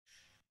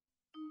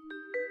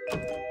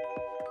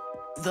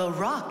The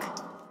rock.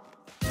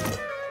 Tom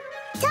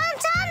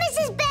Thomas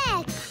is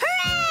back!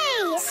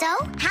 Hooray! So,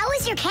 how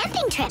was your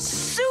camping trip?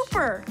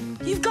 Super!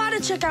 You've got to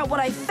check out what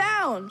I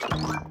found.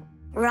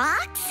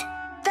 Rocks?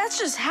 That's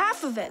just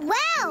half of it.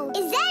 Wow!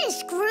 Is that a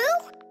screw?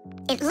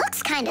 It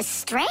looks kind of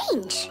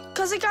strange.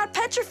 Because it got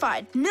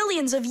petrified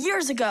millions of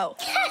years ago.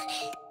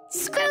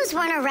 Screws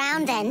weren't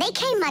around then. They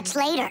came much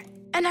later.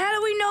 And how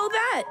do we know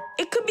that?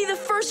 It could be the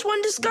first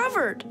one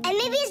discovered. And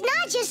maybe it's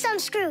not just some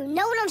screw.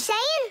 Know what I'm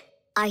saying?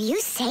 Are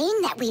you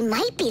saying that we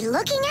might be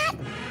looking at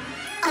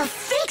a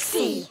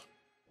Fixie?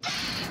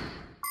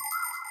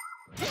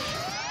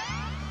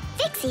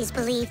 Fixies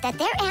believe that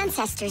their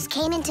ancestors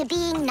came into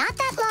being not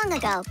that long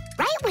ago,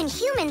 right when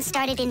humans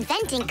started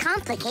inventing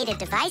complicated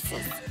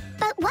devices.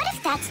 But what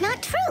if that's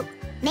not true?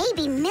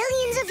 Maybe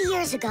millions of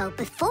years ago,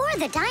 before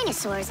the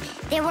dinosaurs,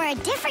 there were a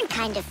different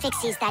kind of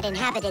Fixies that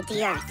inhabited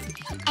the Earth.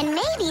 And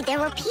maybe there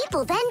were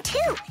people then,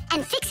 too.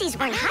 And Fixies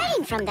weren't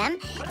hiding from them.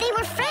 They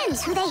were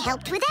friends who they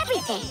helped with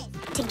everything.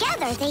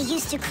 Together, they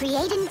used to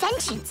create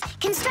inventions,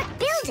 construct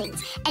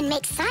buildings, and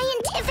make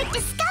scientific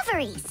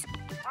discoveries.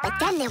 But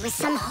then there was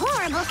some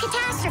horrible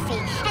catastrophe,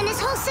 and this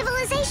whole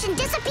civilization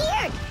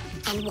disappeared.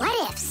 And what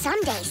if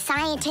someday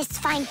scientists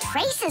find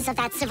traces of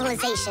that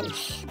civilization?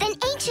 Then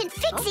ancient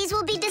Fixies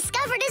will be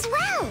discovered as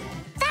well.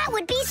 That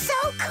would be so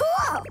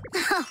cool.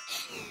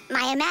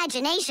 My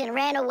imagination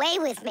ran away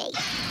with me.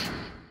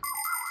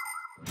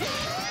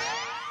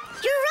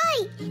 You're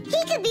right.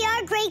 He could be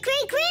our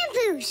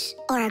great-great-grandpoos.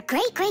 Or our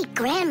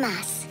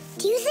great-great-grandmas.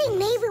 Do you think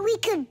maybe we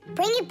could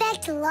bring it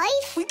back to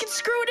life? We could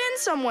screw it in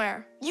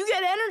somewhere. You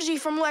get energy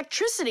from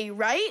electricity,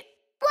 right?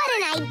 What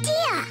an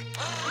idea!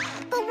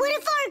 But what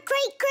if our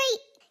great-great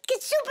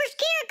gets super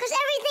scared because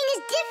everything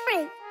is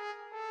different?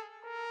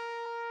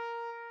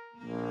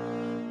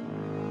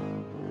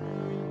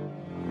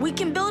 We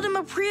can build him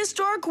a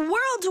prehistoric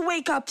world to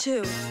wake up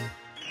to.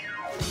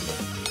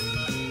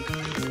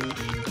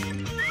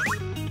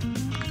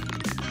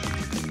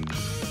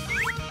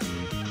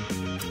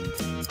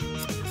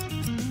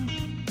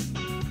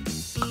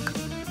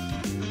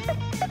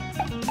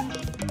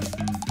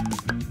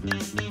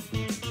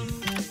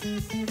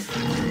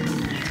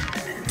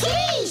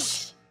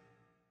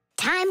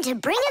 Time to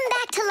bring him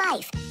back to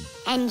life.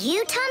 And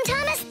you, Tom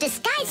Thomas,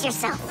 disguise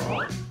yourself.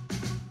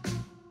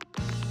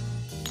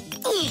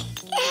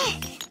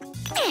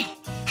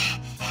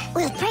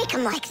 We'll break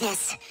him like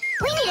this.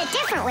 We need a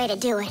different way to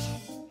do it.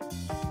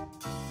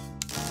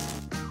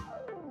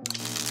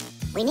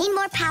 We need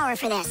more power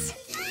for this.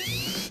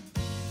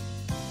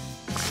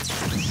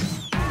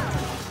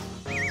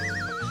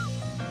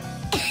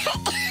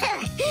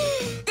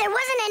 There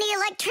wasn't any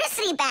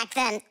electricity back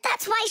then.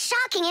 That's why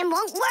shocking him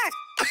won't work.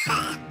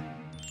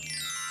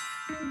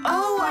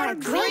 Oh, our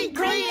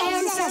great-great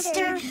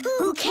ancestor,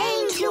 who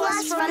came to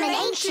us from an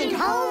ancient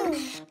home,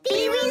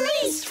 be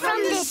released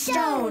from this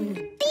stone.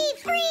 Be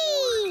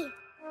free!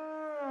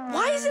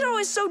 Why is it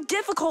always so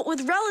difficult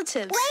with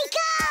relatives? Wake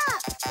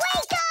up!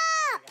 Wake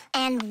up!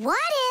 And what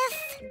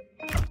if...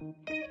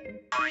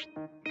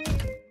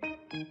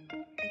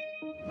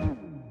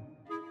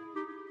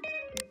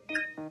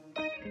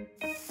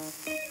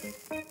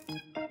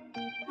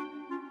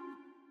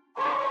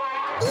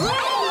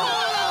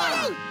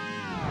 Yay!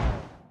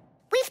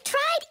 We've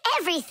tried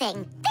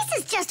everything. This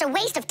is just a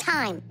waste of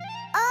time.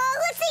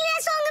 Let's sing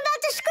that song about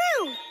the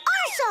screw.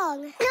 Our song.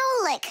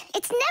 Nolik,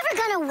 it's never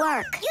gonna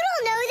work. You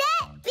don't know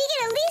that. We can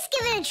at least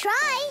give it a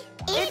try.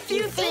 If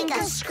you think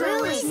a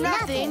screw is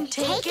nothing,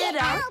 take it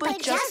out,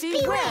 but just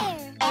beware.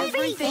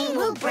 Everything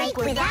will break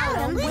without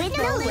him with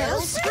no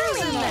little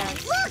screw in there.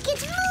 Look,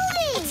 it's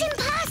moving. It's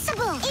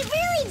impossible. It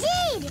really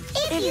did.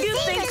 If you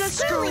think a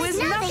screw is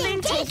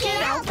nothing, take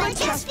it out, but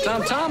just beware.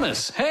 Tom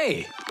Thomas,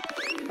 hey.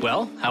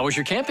 Well, how was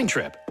your camping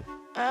trip?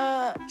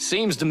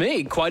 Seems to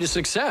me quite a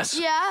success.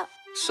 Yeah.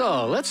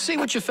 So, let's see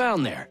what you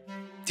found there.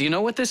 Do you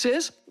know what this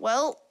is?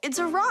 Well, it's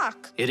a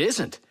rock. It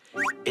isn't.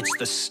 It's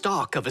the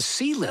stalk of a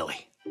sea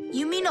lily.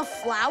 You mean a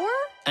flower?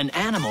 An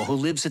animal who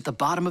lives at the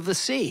bottom of the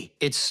sea.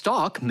 Its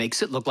stalk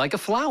makes it look like a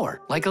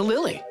flower, like a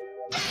lily.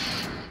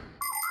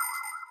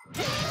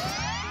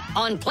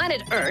 On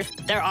planet Earth,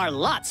 there are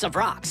lots of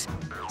rocks.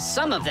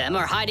 Some of them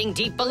are hiding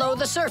deep below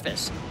the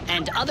surface,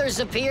 and others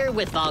appear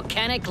with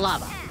volcanic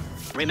lava.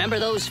 Remember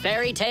those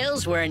fairy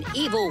tales where an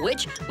evil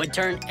witch would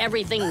turn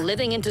everything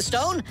living into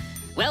stone?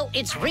 Well,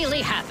 it's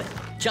really happened,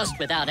 just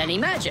without any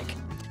magic.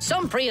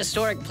 Some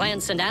prehistoric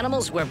plants and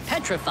animals were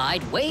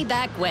petrified way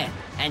back when,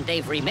 and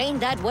they've remained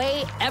that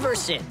way ever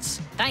since.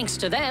 Thanks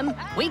to them,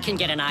 we can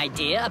get an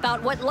idea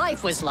about what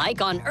life was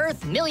like on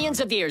Earth millions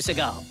of years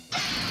ago.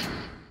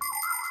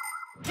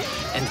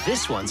 And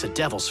this one's a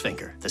devil's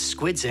finger, the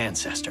squid's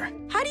ancestor.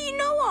 How do you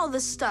know all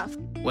this stuff?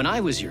 When I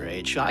was your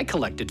age, I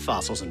collected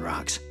fossils and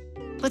rocks.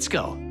 Let's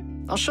go.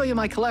 I'll show you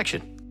my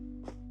collection.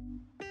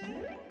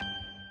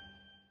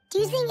 Do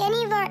you think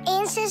any of our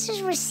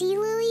ancestors were sea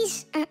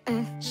lilies?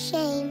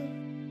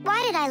 Shame.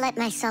 Why did I let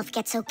myself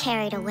get so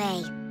carried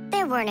away?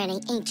 There weren't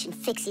any ancient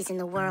Fixies in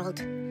the world.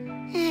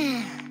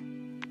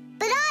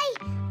 But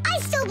I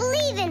still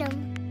believe in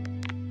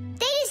them.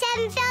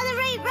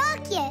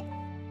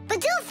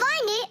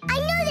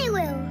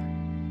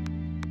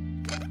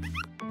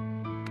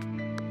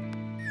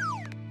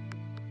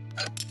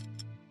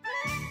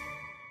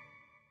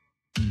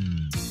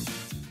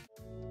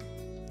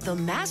 The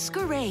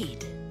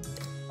masquerade.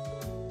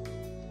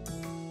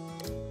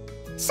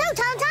 So,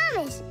 Tom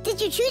Thomas, did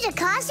you choose a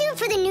costume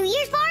for the New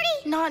Year's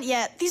party? Not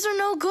yet. These are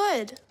no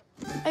good.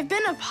 I've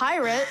been a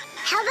pirate.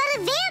 How about a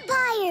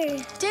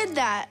vampire? Did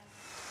that.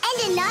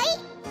 And a knight?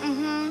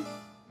 Mm-hmm.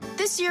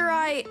 This year,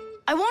 I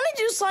want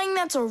to do something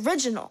that's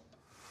original.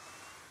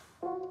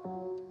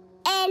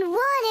 And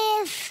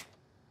what if...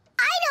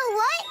 I know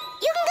what!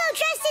 You can go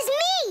dressed as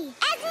me!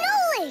 As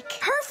Nolik!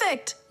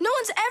 Perfect! No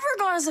one's ever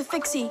gone as a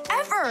Fixie,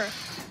 ever!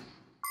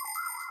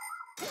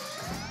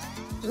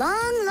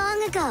 Long,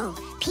 long ago,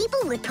 people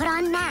would put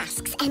on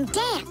masks and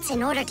dance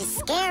in order to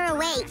scare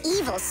away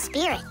evil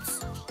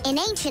spirits. In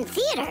ancient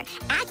theater,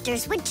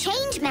 actors would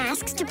change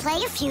masks to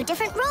play a few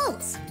different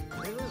roles.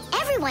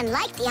 Everyone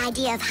liked the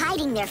idea of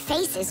hiding their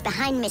faces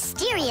behind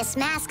mysterious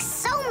masks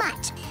so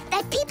much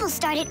that people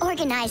started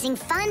organizing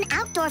fun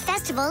outdoor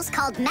festivals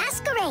called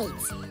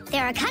masquerades.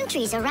 There are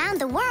countries around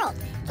the world,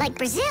 like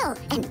Brazil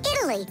and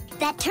Italy,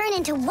 that turn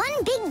into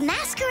one big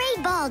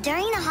masquerade ball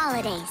during the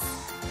holidays.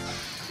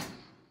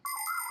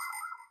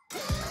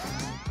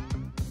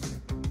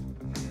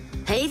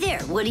 Hey there,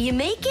 what are you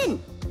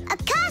making? A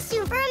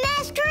costume for a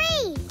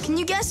masquerade! Can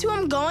you guess who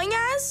I'm going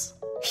as?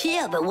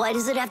 Yeah, but why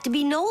does it have to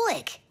be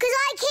Nolik? 'Cause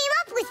I came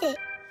up with it.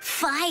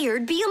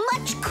 Fired be a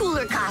much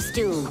cooler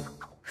costume.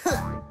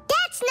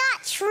 That's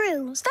not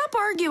true. Stop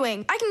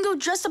arguing. I can go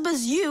dressed up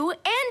as you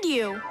and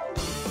you.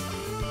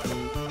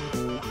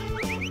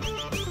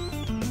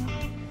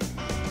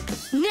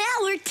 Now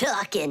we're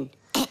talking.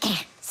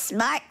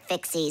 Smart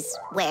Fixies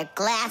wear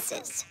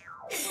glasses.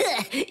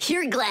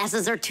 Your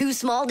glasses are too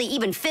small to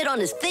even fit on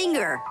his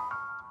finger.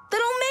 They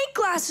don't make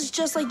glasses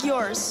just like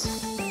yours.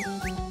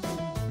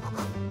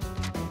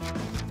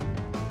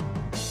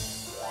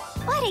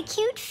 What a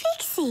cute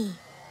Fixie.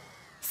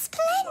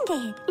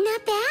 Splendid.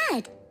 Not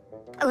bad.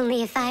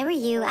 Only if I were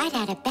you, I'd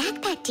add a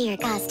backpack to your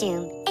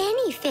costume.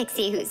 Any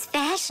Fixie who's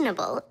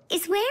fashionable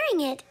is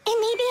wearing it.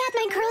 And maybe add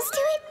my curls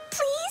to it,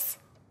 please?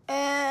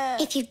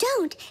 If you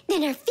don't,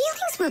 then our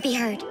feelings will be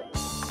hurt.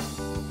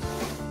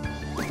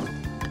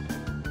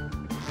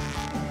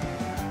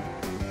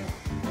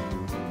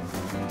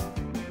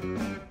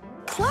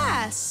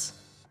 Class.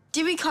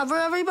 Did we cover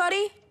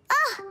everybody?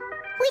 Oh,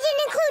 we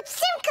didn't include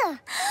Simka.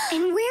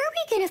 And where are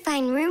we gonna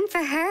find room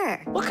for her?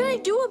 What can I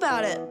do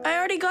about it? I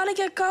already gotta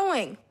get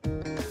going.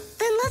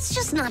 Then let's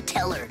just not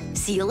tell her.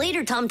 See you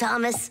later, Tom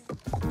Thomas.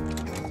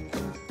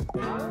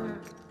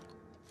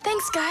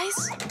 Thanks,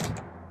 guys.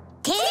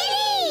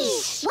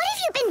 Tish! What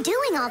have you been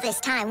doing all this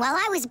time while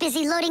I was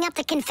busy loading up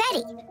the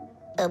confetti?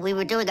 We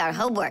were doing our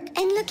homework.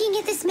 And looking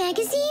at this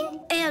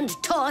magazine? And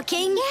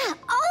talking. Yeah,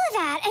 all of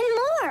that and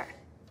more.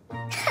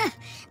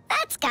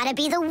 That's gotta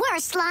be the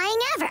worst lying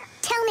ever.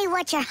 Tell me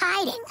what you're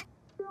hiding.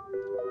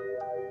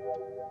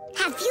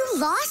 Have you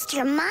lost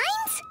your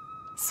minds?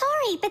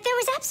 Sorry, but there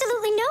was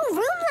absolutely no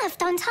room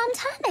left on Tom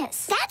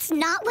Thomas. That's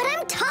not what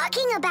I'm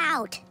talking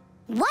about.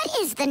 What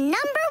is the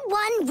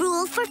 #1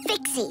 rule for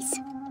Fixies?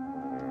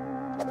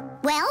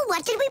 Well,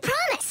 what did we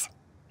promise?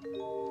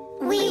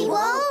 We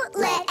won't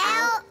let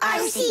out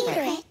our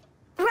secret.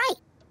 Right,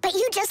 but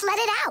you just let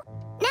it out.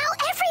 Now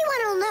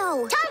everyone will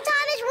know. Tom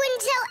Thomas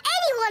wouldn't tell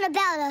anyone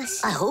about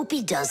us. I hope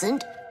he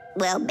doesn't.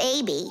 Well,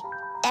 maybe.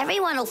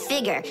 Everyone will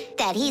figure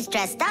that he's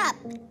dressed up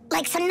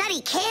like some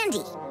nutty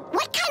candy.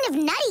 What kind of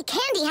nutty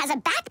candy has a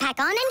backpack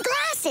on and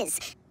glasses?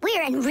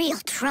 We're in real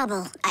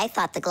trouble. I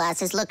thought the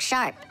glasses looked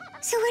sharp.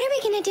 So what are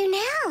we gonna do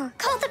now?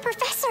 Call the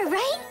professor,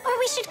 right? Or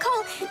we should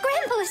call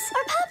Grandpus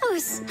or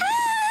Papus.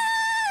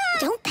 Ah!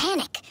 Don't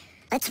panic.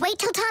 Let's wait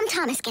till Tom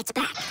Thomas gets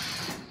back.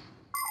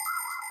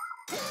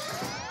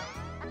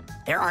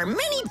 There are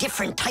many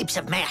different types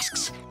of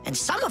masks, and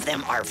some of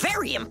them are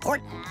very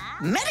important.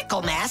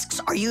 Medical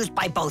masks are used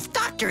by both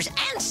doctors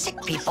and sick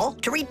people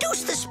to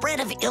reduce the spread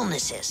of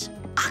illnesses.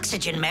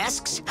 Oxygen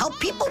masks help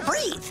people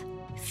breathe.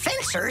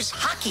 Fencers,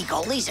 hockey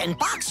goalies, and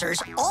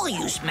boxers all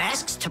use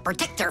masks to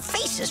protect their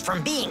faces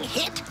from being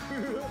hit.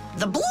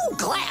 The blue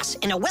glass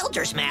in a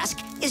welder's mask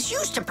is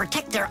used to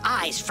protect their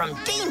eyes from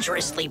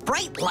dangerously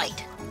bright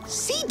light.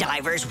 Sea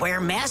divers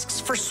wear masks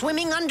for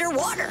swimming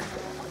underwater.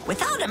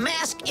 Without a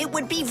mask, it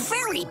would be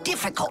very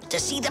difficult to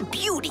see the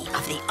beauty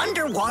of the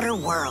underwater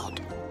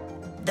world.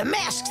 The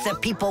masks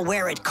that people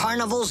wear at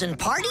carnivals and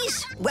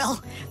parties,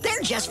 well,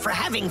 they're just for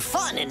having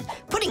fun and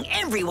putting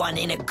everyone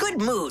in a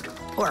good mood,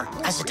 or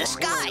as a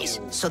disguise,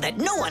 so that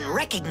no one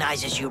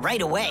recognizes you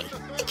right away.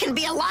 It can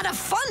be a lot of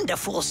fun to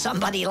fool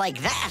somebody like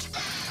that.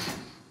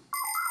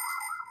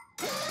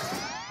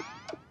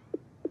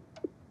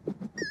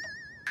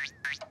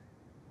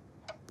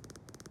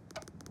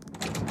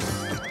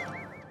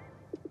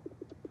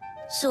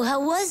 So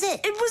how was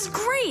it? It was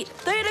great.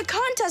 They had a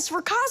contest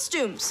for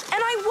costumes,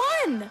 and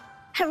I won.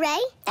 Hooray,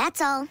 that's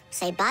all.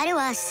 Say bye to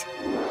us.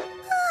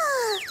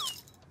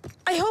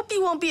 I hope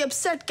you won't be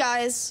upset,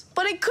 guys,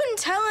 but I couldn't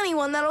tell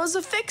anyone that I was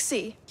a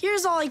Fixie.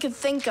 Here's all I could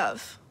think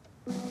of.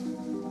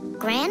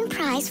 Grand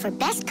prize for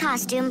best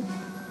costume,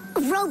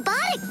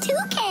 robotic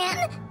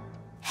toucan.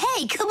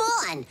 Hey, come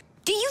on.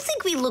 Do you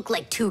think we look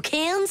like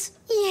toucans?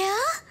 Yeah?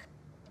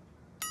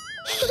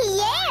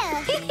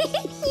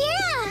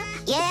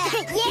 Yeah.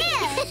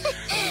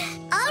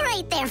 All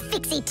right there,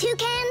 Fixie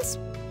Toucans.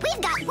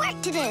 We've got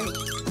work to do.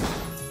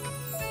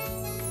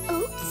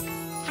 Oops.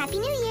 Happy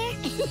New Year.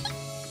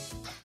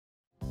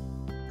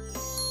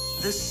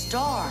 The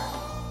star.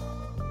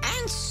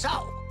 And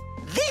so,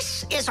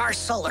 this is our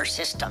solar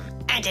system,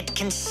 and it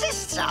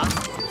consists of...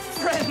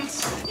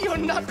 Friends, you're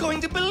not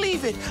going to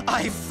believe it.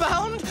 I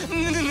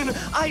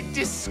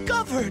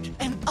discovered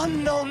an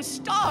unknown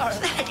star.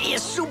 That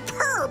is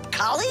superb,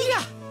 colleague.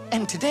 Yeah,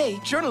 and today,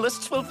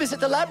 journalists will visit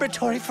the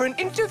laboratory for an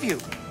interview.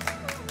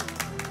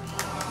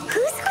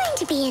 Who's going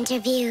to be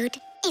interviewed?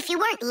 If you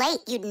weren't late,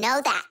 you'd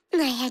know that.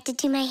 I had to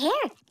do my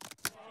hair.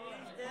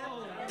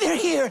 They're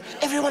here.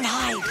 Everyone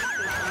hide.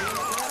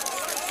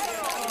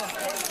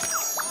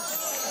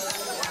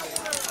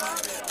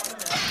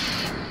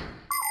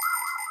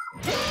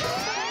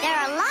 There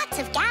are lots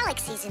of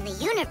galaxies in the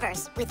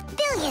universe with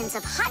billions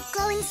of hot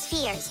glowing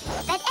spheres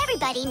that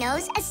everybody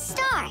knows as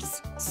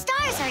stars.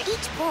 Stars are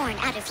each born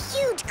out of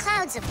huge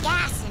clouds of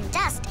gas and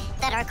dust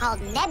that are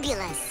called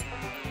nebulas.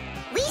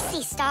 We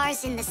see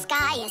stars in the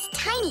sky as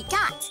tiny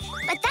dots,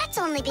 but that's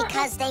only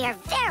because they are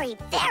very,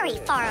 very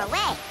far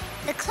away.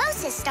 The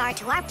closest star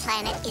to our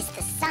planet is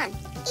the sun.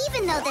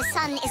 Even though the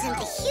sun isn't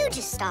the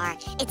hugest star,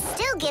 it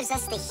still gives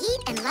us the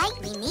heat and light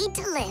we need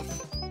to live.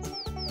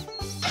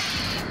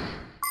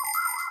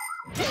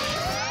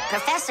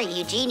 Professor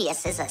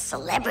Eugenius is a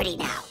celebrity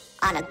now,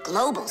 on a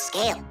global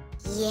scale.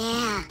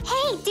 Yeah.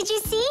 Hey, did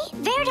you see?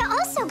 Verda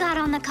also got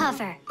on the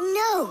cover.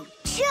 No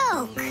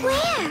joke.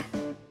 Where?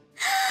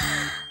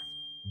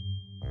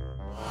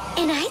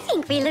 And I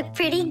think we look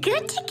pretty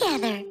good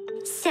together.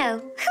 So,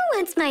 who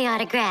wants my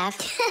autograph?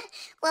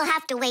 We'll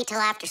have to wait till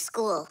after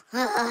school.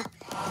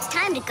 It's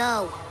time to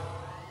go.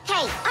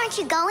 Hey, aren't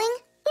you going?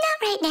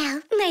 Not right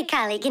now. My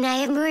colleague and I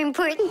have more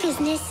important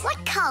business.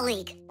 What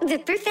colleague? The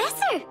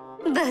professor.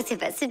 Both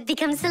of us have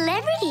become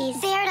celebrities.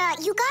 Verda,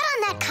 you got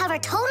on that cover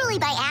totally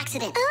by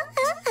accident.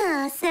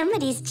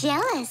 Somebody's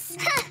jealous.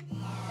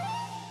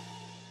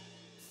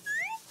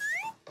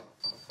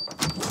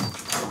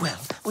 Well,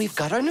 we've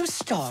got our new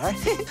star.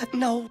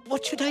 Now,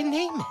 what should I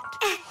name it?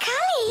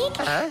 Colleague,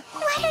 why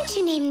don't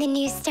you name the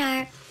new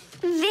star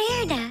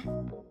Verda?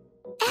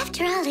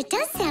 After all, it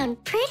does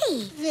sound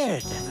pretty.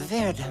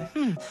 Verda.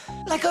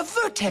 Like a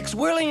vertex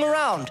whirling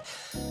around.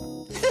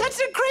 That's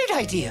a great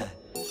idea.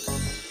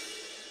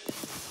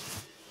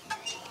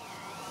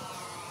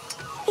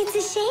 It's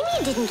a shame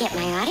you didn't get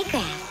my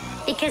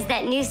autograph, because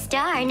that new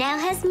star now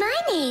has my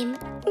name,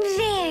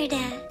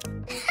 Verda.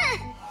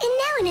 And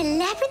now an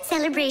elaborate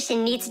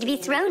celebration needs to be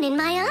thrown in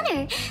my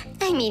honor.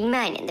 I mean,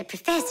 mine and the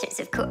professor's,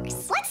 of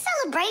course. What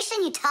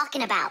celebration you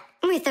talking about?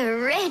 With a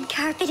red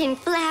carpet and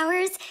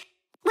flowers.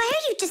 Why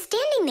are you just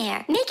standing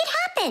there? Make it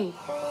happen.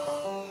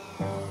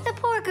 The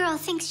poor girl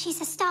thinks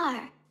she's a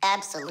star.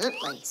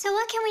 Absolutely. So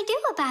what can we do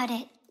about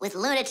it? With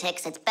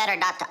lunatics, it's better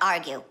not to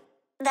argue.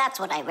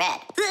 That's what I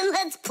read. Then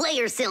let's play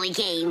your silly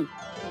game.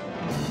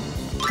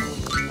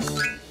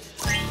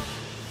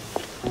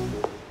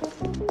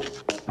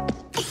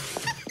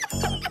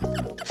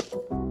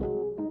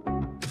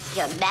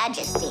 Your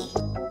Majesty,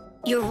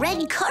 your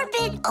red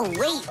carpet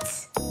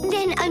awaits.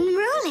 Then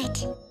unroll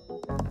it.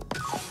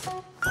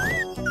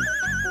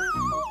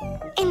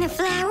 And the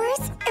flowers?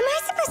 Am I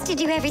supposed to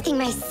do everything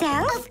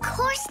myself? Of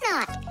course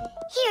not.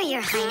 Here,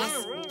 Your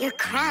Highness, your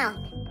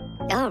crown.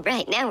 Oh,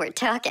 right, now we're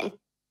talking.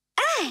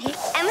 I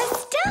am a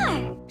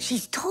star.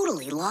 She's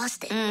totally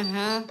lost it.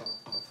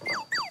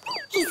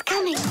 He's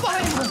coming.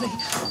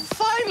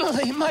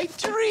 Finally, my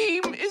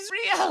dream is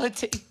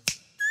reality.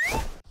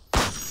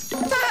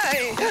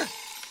 Hey!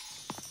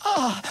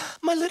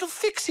 My little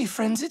Fixie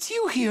friends, it's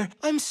you here.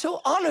 I'm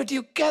so honored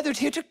you gathered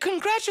here to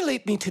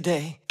congratulate me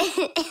today.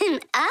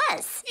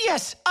 Us?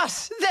 Yes,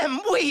 us,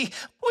 them, we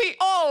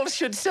all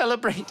should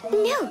celebrate.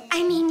 No,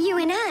 I mean you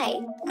and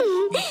I.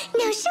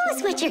 Now show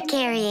us what you're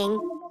carrying.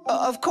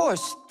 Of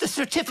course, the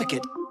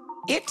certificate.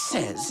 It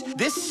says,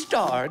 this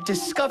star,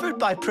 discovered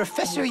by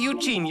Professor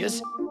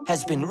Eugenius,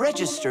 has been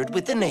registered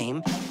with the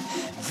name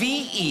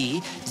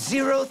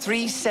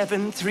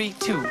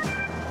VE03732.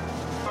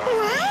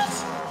 What?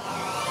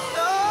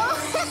 Oh,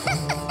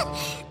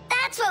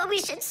 that's what we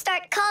should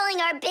start calling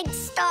our big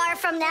star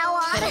from now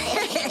on.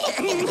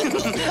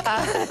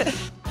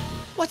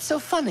 What's so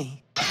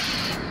funny?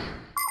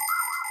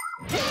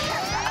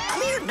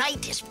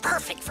 Night is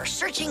perfect for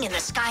searching in the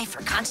sky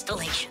for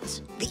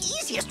constellations. The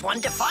easiest one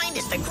to find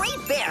is the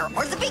Great Bear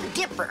or the Big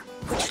Dipper,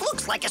 which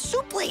looks like a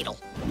soup ladle.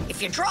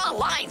 If you draw a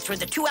line through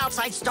the two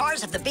outside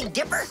stars of the Big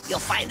Dipper, you'll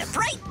find the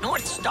bright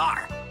North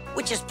Star,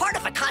 which is part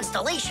of a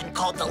constellation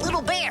called the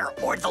Little Bear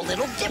or the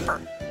Little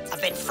Dipper. A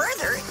bit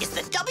further is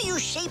the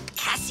W-shaped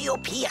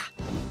Cassiopeia.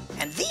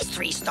 And these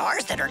three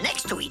stars that are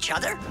next to each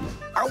other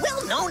are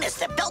well known as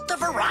the Belt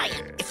of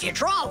Orion. If you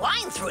draw a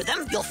line through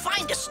them, you'll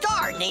find a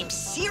star named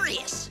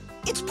Sirius.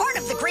 It's part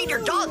of the Greater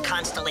Dog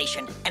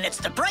constellation, and it's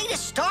the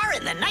brightest star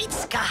in the night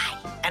sky.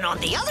 And on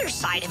the other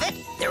side of it,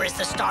 there is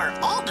the star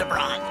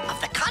Aldebaran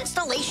of the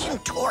constellation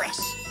Taurus.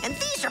 And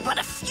these are but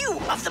a few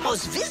of the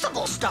most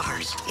visible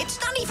stars. It's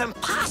not even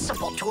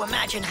possible to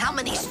imagine how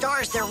many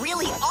stars there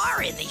really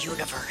are in the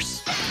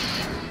universe.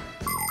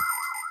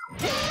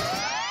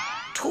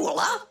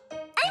 Tula?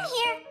 I'm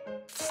here.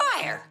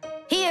 Fire.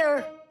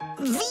 Here.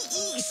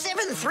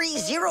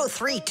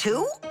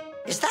 VE73032?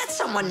 Is that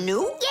someone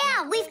new?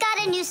 Yeah, we've got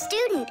a new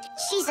student.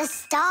 She's a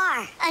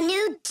star. A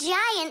new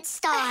giant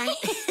star.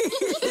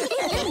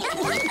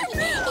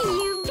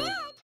 You bet.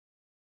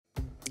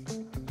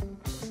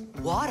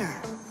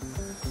 Water.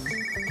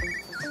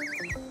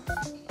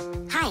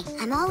 Hi,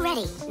 I'm all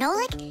ready.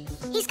 Nolik?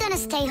 He's gonna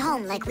stay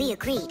home like we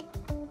agreed.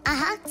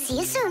 Uh-huh, see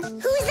you soon.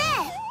 Who's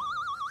that?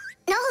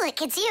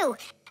 Nolik, it's you.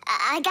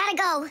 I gotta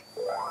go.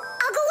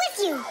 I'll go with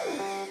you.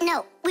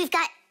 No, we've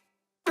got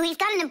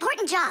an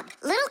important job.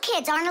 Little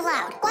kids aren't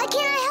allowed. Why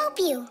can't I help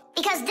you?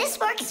 Because this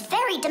work is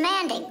very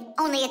demanding.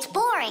 Only it's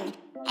boring.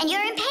 And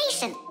you're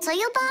impatient, so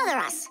you'll bother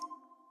us.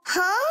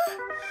 Huh?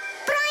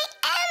 But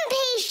I am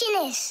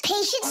patientest.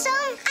 Patient,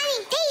 son? I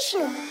mean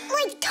patient.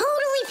 Like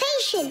totally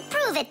patient.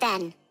 Prove it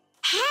then.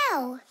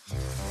 How?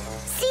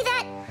 See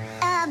that,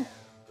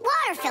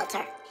 water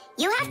filter?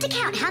 You have to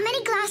count how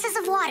many glasses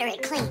of water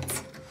it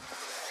cleans.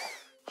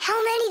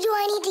 How many do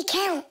I need to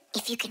count?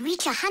 If you can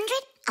reach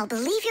 100, I'll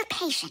believe you're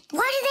patient. Why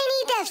do they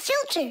need that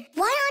filter?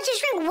 Why not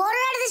just drink water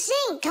out of the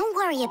sink? Don't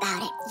worry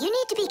about it. You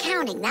need to be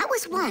counting. That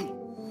was 1.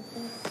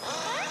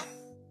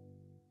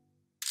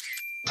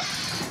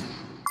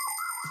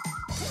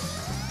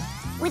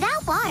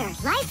 Without water,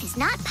 life is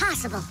not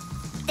possible.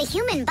 The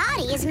human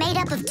body is made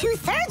up of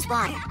 2/3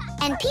 water,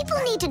 and people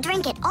need to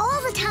drink it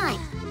all the time,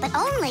 but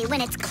only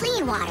when it's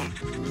clean water.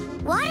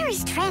 Water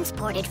is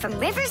transported from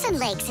rivers and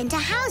lakes into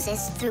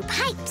houses through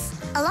pipes.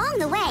 Along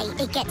the way,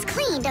 it gets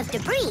cleaned of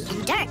debris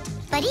and dirt.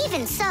 But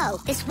even so,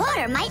 this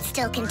water might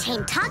still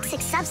contain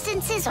toxic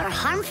substances or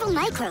harmful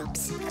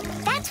microbes.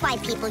 That's why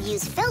people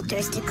use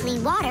filters to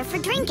clean water for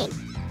drinking.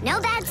 No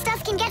bad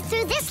stuff can get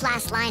through this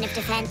last line of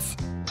defense.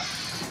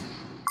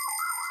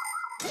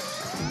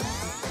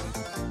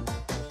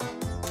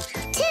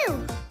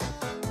 2.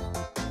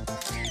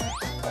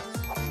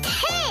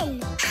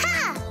 10.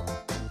 Ha!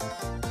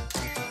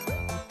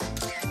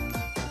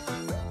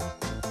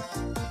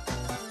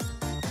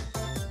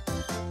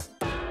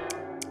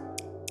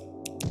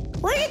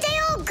 Where did they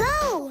all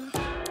go?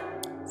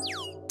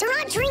 They're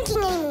not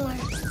drinking anymore.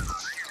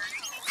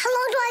 How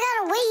long do I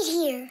gotta wait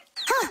here?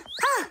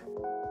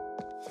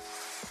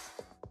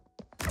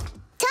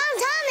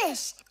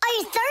 Thomas, are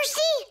you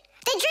thirsty?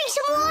 Then drink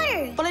some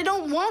water. But I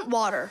don't want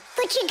water.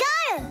 But you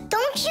gotta.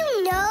 Don't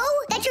you know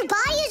that your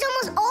body is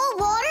almost all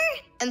water?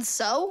 And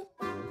so?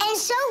 And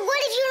so what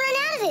if you run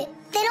out of it?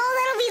 Then all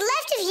that'll be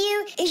left of you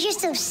is just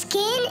some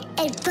skin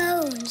and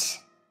bones.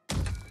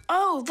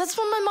 Oh, that's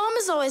what my mom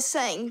is always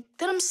saying,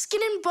 that I'm skin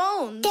and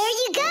bones. There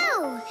you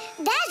go.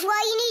 That's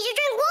why you need to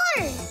drink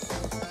water.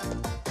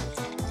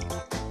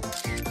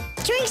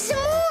 Drink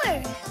some more.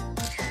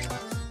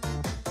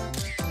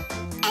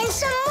 And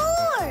some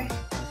more.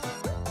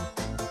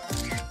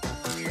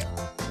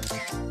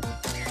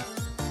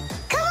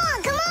 Come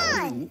on, come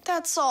on.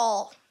 That's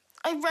all.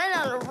 I ran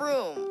out of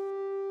room.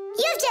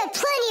 You have to have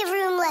plenty of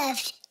room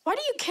left. Why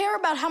do you care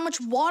about how much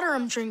water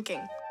I'm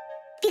drinking?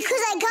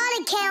 Because I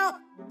gotta count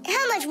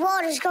how much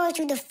water's going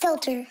through the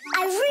filter.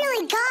 I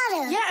really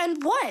gotta. Yeah,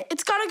 and what?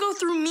 It's gotta go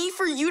through me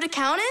for you to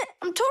count it?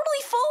 I'm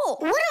totally full.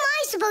 What am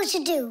I supposed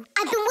to do?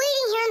 I've been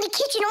waiting here in the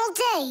kitchen all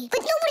day,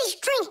 but nobody's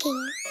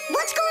drinking.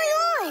 What's going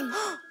on?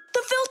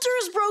 The filter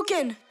is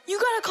broken. You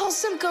gotta call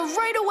Simka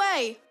right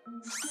away.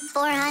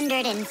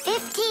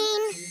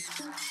 415,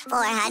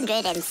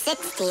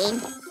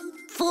 416,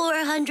 417.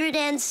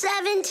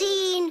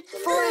 418,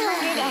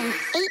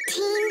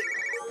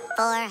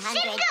 419.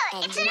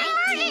 Simka, it's an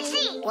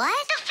emergency!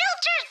 What? The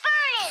filter's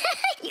burning!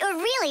 You're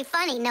really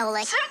funny,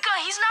 Nolik. Simka,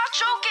 he's not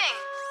joking.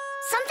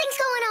 Something's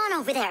going on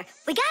over there.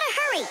 We gotta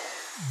hurry.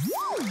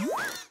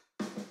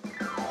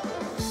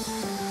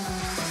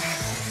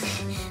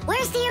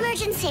 Where's the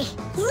emergency?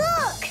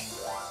 Look!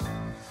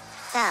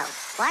 So,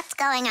 what's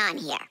going on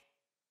here?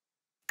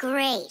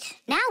 Great.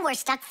 Now we're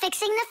stuck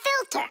fixing the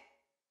filter.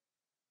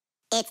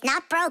 It's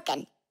not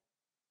broken.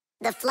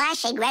 The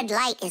flashing red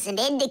light is an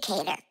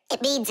indicator.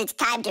 It means it's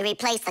time to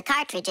replace the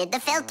cartridge in the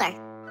filter.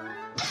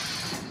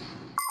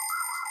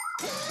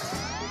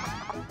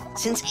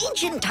 Since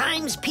ancient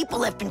times,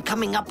 people have been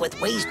coming up with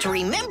ways to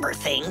remember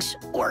things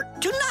or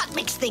to not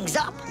mix things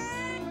up.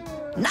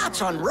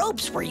 Knots on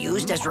ropes were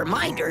used as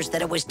reminders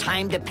that it was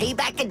time to pay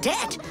back a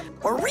debt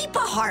or reap a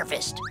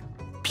harvest.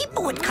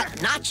 People would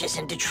cut notches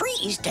into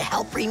trees to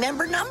help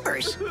remember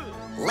numbers.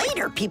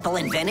 Later, people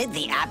invented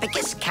the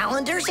abacus,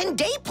 calendars, and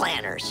day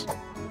planners.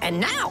 And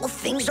now,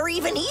 things are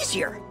even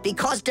easier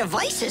because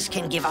devices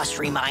can give us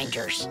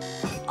reminders.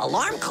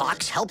 Alarm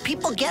clocks help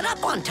people get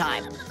up on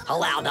time. A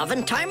loud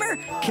oven timer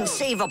can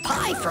save a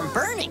pie from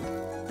burning.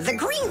 The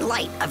green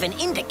light of an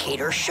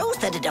indicator shows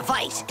that a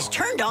device is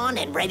turned on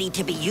and ready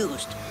to be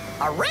used.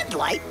 A red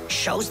light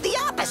shows the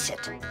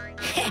opposite.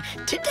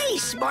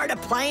 Today's smart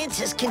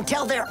appliances can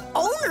tell their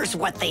owners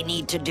what they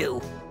need to do.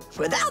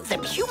 Without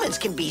them, humans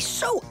can be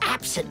so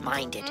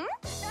absent-minded.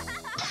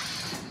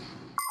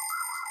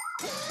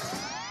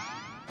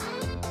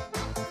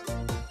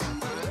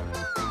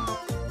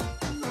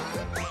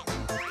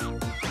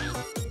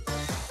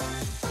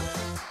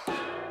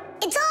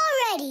 It's all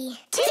ready.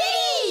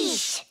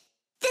 Teesh!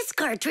 This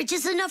cartridge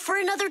is enough for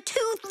another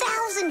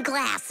 2,000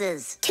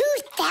 glasses. 2,000?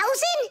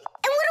 And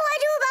what do I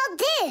do about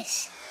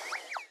this?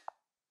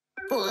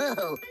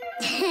 Whoa.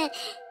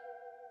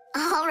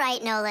 All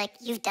right, Nolik,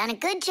 you've done a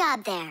good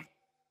job there.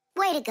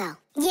 Way to go.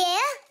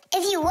 Yeah?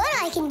 If you want,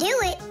 I can do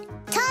it.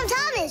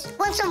 Thomas,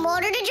 want some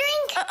water to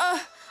drink?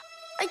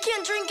 I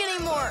can't drink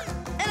anymore.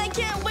 And I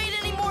can't wait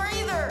anymore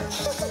either.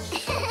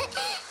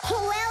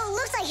 Well,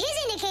 looks like his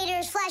indicator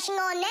is flashing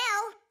on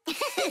now.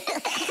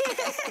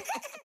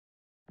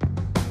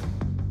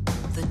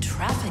 The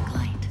traffic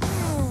light.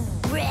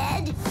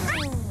 Red,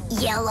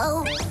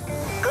 yellow,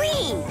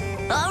 green.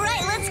 All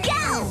right, let's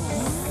go.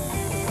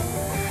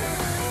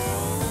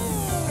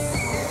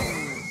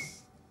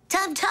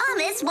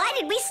 Thomas, why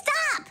did we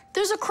stop?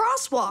 There's a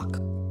crosswalk.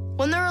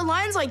 When there are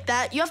lines like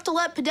that, you have to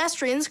let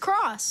pedestrians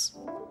cross.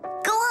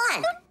 Go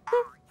on.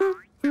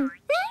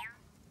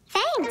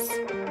 Thanks.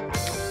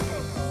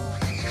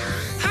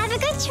 Have a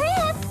good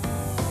trip.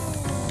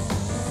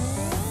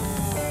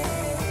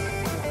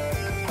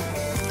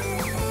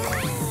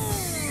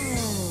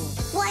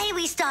 Why did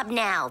we stop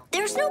now?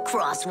 There's no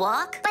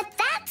crosswalk. But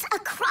that's a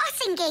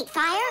crossing gate,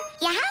 Fire.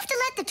 You have to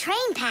let the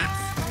train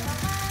pass.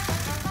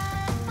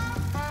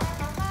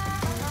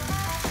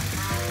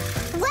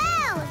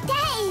 Wow,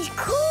 that is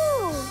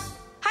cool.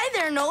 Hi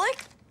there,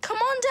 Nolik. Come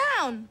on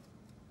down.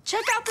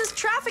 Check out this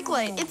traffic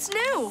light. It's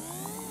new.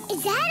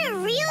 Is that a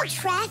real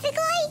traffic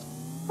light?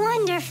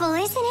 Wonderful,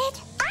 isn't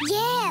it?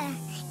 Yeah,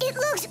 it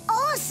looks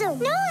awesome.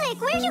 Nolik,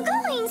 where are you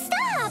going?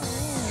 Stop!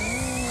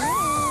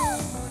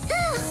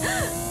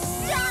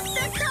 Stop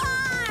the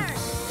car!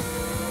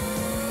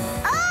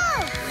 Oh!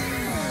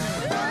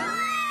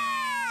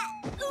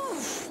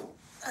 Oof.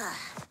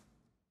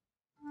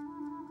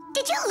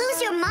 Did you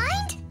lose your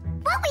mind?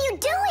 What were you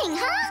doing,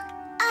 huh?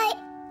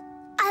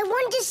 I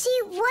wanted to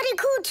see what a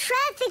cool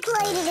traffic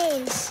light it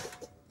is.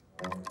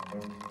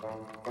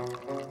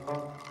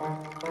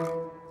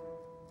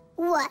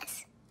 What?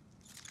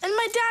 And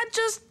my dad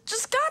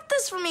just got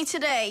this for me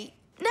today.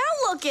 Now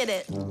look at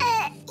it. You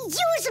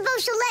were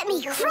supposed to let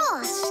me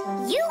cross.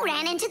 You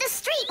ran into the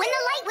street when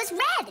the light was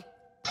red.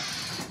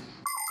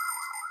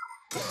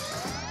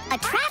 A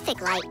traffic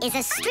light is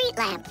a street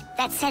lamp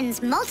that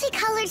sends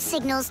multicolored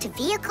signals to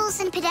vehicles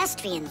and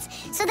pedestrians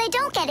so they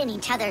don't get in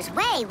each other's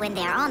way when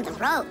they're on the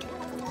road.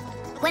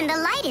 When the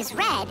light is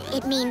red,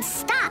 it means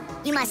stop.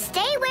 You must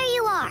stay where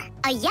you are.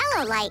 A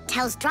yellow light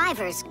tells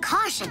drivers,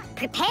 caution,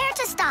 prepare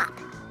to stop.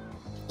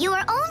 You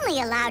are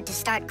only allowed to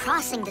start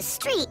crossing the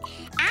street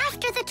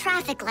after the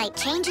traffic light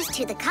changes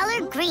to the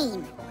color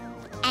green.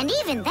 And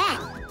even then,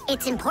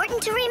 it's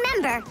important to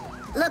remember,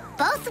 look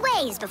both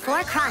ways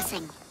before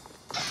crossing.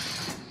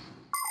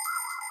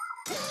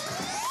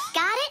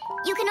 Got it?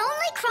 You can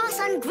only cross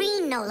on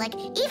green, Nolik.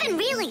 Even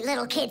really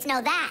little kids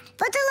know that.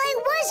 But the light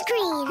was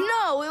green.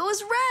 No, it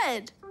was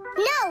red.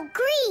 No,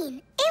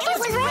 green. It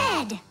was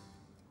red.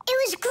 It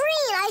was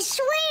green, I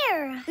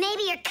swear.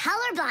 Maybe you're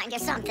colorblind or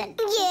something.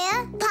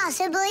 Yeah,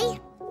 possibly.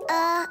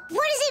 What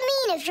does it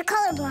mean if you're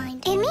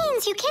colorblind? It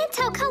means you can't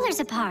tell colors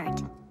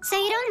apart. So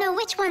you don't know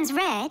which one's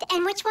red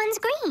and which one's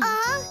green.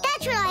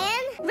 That's what I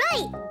am.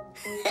 Right.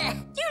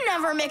 You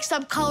never mixed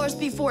up colors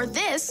before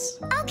this.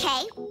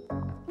 Okay.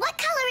 What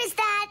color is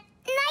that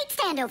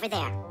nightstand over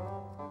there?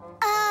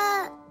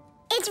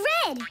 It's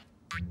red.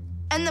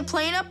 And the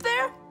plane up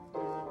there?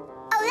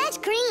 Oh, that's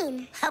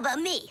green. How about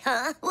me,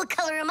 huh? What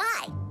color am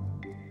I?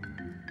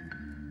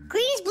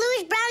 Greenish,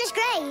 bluish, brownish,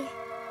 gray.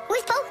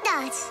 With polka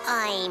dots.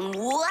 I'm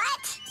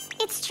what?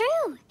 It's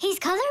true. He's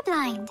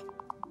colorblind.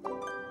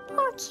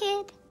 Poor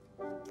kid.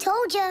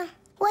 Told ya.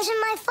 Wasn't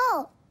my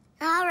fault.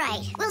 All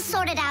right, we'll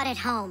sort it out at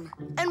home.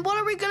 And what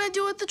are we gonna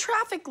do with the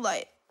traffic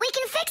light? We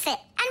can fix it,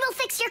 and we'll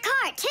fix your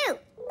car, too.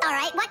 All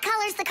right, what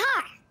color's the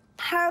car?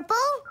 Purple?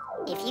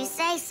 If you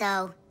say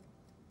so.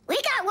 We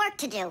got work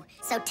to do,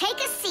 so take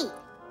a seat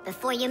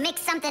before you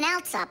mix something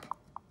else up.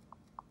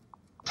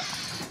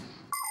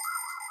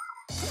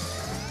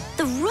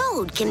 The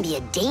road can be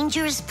a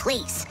dangerous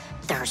place.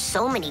 There are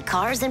so many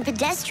cars and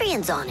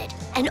pedestrians on it,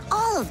 and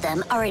all of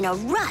them are in a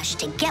rush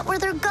to get where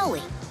they're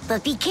going.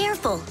 But be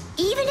careful.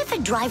 Even if a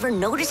driver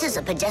notices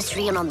a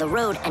pedestrian on the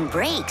road and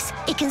brakes,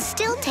 it can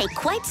still take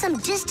quite some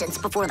distance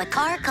before the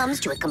car comes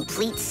to a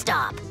complete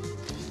stop.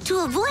 To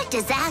avoid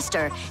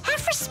disaster,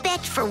 have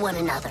respect for one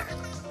another.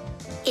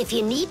 If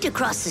you need to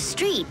cross the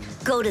street,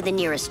 go to the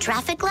nearest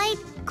traffic light,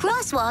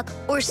 crosswalk,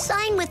 or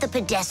sign with a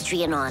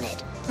pedestrian on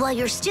it. While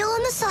you're still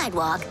on the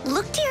sidewalk,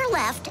 look to your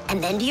left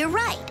and then to your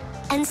right,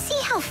 and see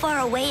how far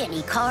away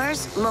any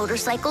cars,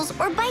 motorcycles,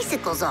 or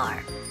bicycles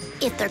are.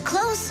 If they're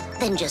close,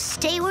 then just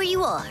stay where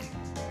you are.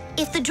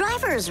 If the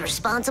driver is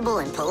responsible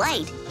and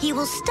polite, he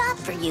will stop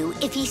for you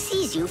if he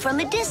sees you from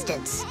a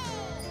distance.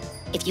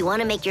 If you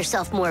want to make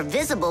yourself more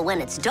visible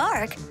when it's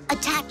dark,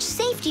 attach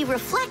safety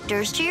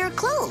reflectors to your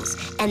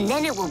clothes, and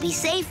then it will be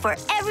safe for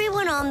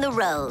everyone on the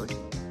road.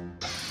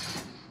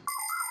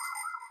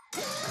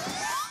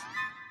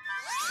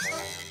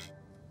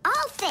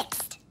 All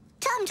fixed.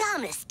 Tom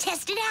Thomas,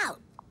 test it out.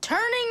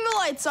 Turning the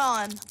lights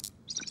on.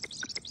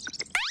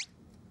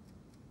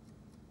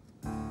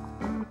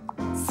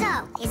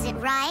 So, is it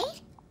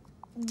right?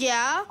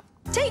 Yeah.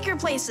 Take your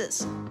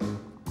places.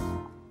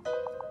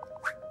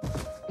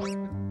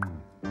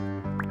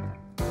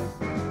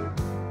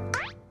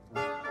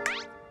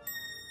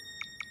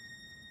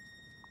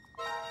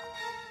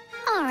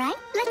 All right,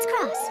 let's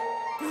cross.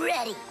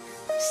 Ready,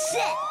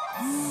 set,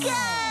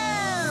 go!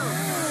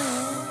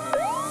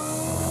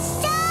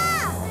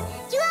 Stop!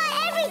 You got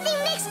everything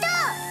mixed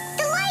up!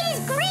 The light is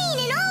green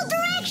in all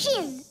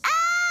directions!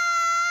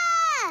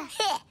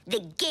 Ah! The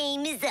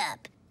game is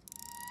up.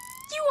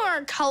 You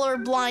aren't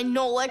colorblind,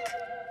 Nolik.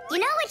 You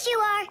know what you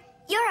are?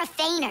 You're a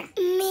feigner.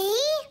 Me?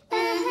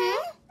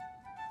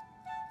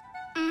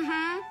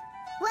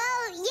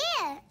 Well,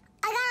 yeah.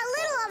 I got a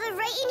little of it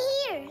right in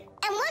here.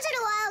 And once in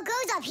a while, it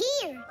goes up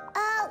here.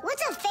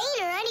 What's a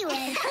feigner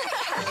anyway?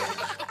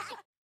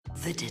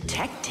 The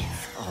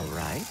detective. All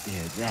right,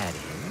 there that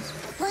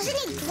is. Wasn't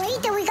it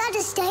great that we got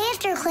to stay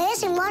after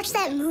class and watch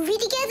that movie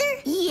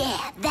together?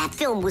 Yeah, that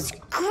film was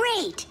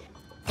great.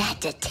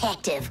 That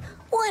detective,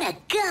 what a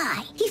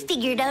guy. He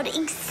figured out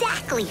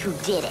exactly who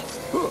did it.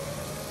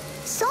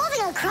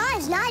 Solving a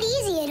crime's not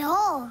easy at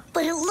all.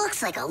 But it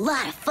looks like a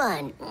lot of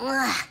fun.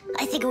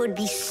 I think it would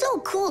be so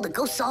cool to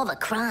go solve a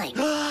crime.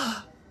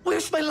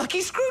 Where's my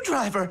lucky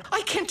screwdriver?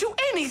 I can't do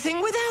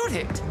anything without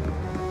it.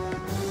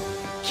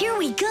 Here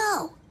we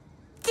go.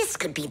 This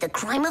could be the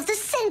crime of the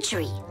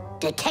century.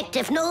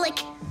 Detective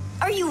Nolik,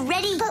 are you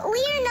ready? But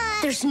we're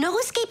not... There's no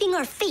escaping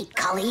our fate,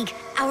 colleague.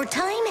 Our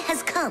time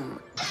has come.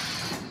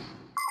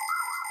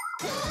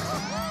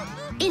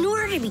 In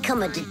order to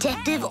become a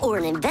detective or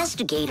an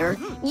investigator,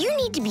 you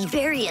need to be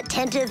very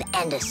attentive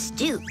and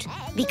astute,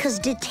 because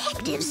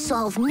detectives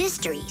solve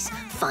mysteries,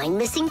 find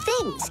missing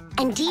things,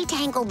 and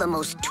detangle the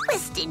most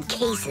twisted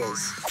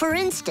cases. For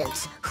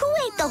instance, who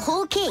ate the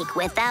whole cake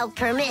without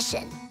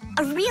permission?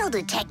 A real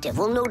detective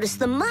will notice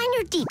the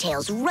minor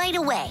details right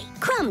away.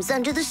 Crumbs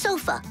under the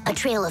sofa, a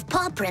trail of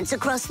paw prints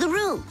across the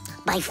room.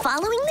 By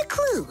following the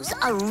clues,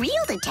 a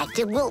real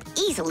detective will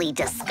easily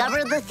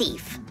discover the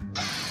thief.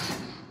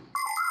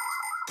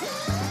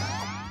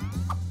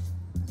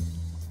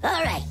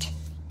 All right,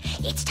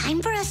 it's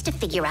time for us to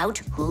figure out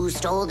who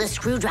stole the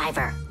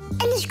screwdriver.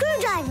 And the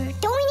screwdriver,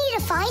 don't we need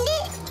to find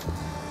it?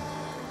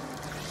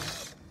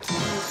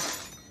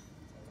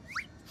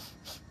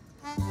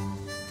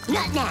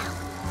 Not now.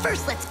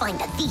 First, let's find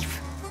the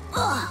thief.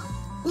 Oh,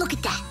 look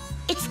at that.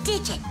 It's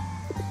Digit.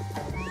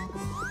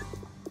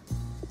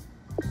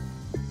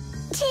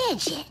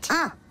 Digit?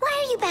 Why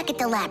are you back at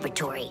the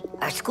laboratory?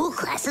 Our school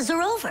classes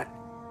are over.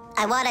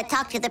 I want to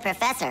talk to the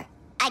professor.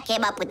 I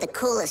came up with the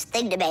coolest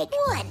thing to make.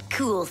 What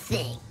cool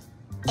thing?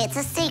 It's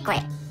a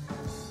secret.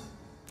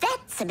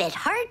 That's a bit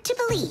hard to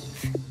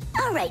believe.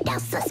 All right now,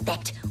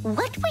 suspect.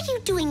 What were you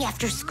doing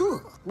after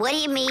school? What do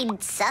you mean,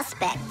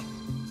 suspect?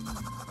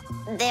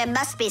 There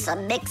must be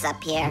some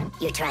mix-up here.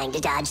 You're trying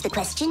to dodge the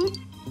question?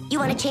 You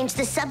want to change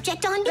the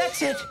subject on me?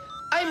 That's it.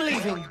 I'm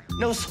leaving.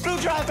 No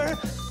screwdriver,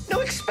 no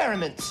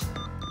experiments.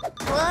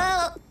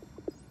 Whoa!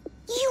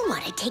 You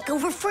want to take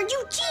over for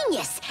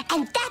Eugenius,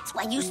 and that's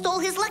why you stole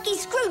his lucky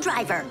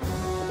screwdriver.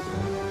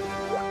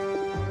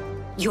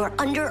 You're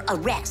under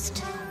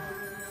arrest.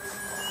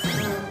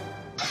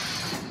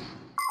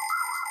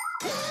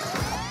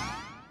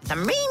 The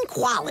main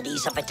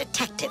qualities of a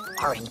detective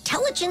are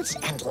intelligence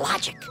and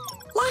logic.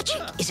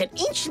 Logic is an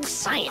ancient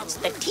science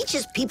that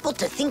teaches people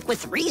to think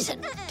with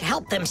reason, to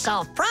help them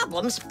solve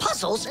problems,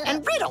 puzzles,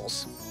 and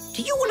riddles.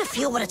 Do you want to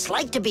feel what it's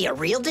like to be a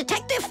real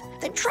detective?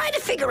 Then try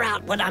to figure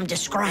out what I'm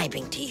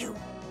describing to you.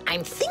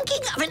 I'm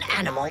thinking of an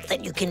animal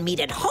that you can meet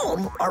at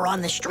home or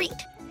on the street.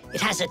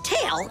 It has a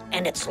tail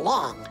and it's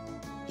long.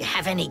 You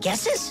have any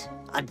guesses?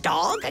 A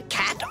dog, a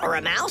cat, or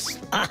a mouse?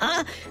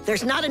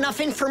 There's not enough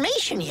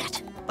information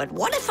yet. But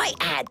what if I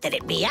add that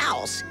it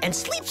meows and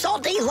sleeps all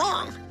day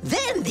long?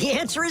 Then the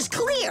answer is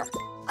clear.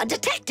 A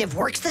detective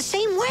works the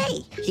same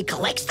way. He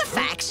collects the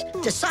facts,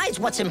 decides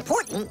what's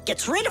important,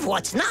 gets rid of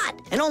what's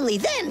not, and only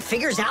then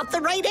figures out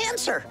the right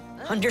answer.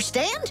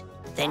 Understand?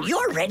 Then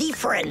you're ready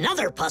for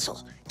another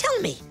puzzle. Tell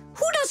me,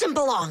 who doesn't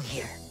belong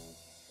here?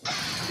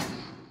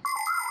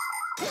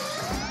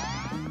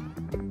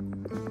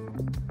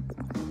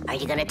 Are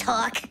you gonna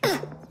talk?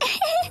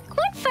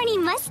 What funny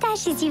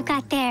mustaches you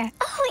got there.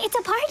 Oh, it's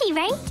a party,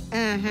 right?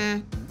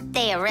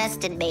 They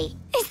arrested me.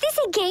 Is this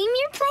a game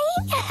you're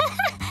playing?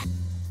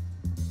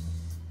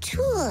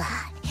 Too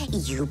hot.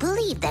 You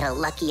believe that a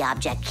lucky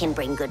object can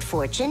bring good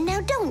fortune, now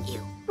don't you?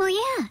 Well,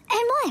 yeah.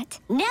 And what?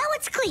 Now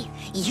it's clear.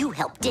 You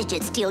helped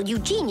Digit steal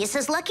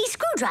Eugenius's lucky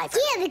screwdriver.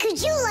 Yeah,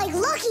 because you like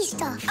lucky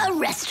stuff.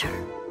 Arrest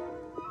her.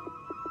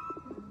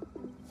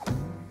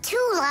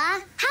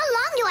 Tula, how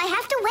long do I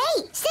have to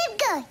wait?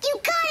 Simka, you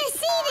gotta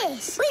see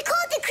this. We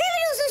caught the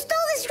criminals who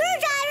stole the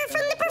screwdriver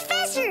from the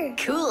professor.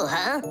 Cool,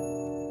 huh?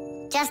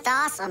 Just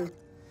awesome.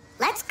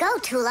 Let's go,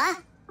 Tula.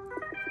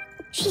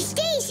 She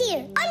stays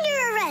here,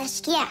 under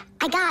arrest. Yeah,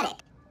 I got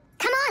it.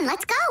 Come on,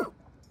 let's go.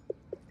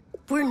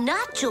 We're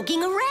not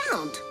joking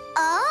around.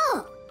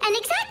 Oh, and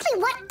exactly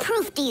what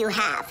proof do you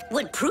have?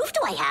 What proof do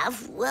I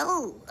have?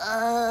 Well,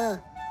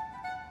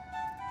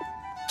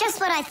 Just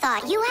what I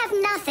thought. You have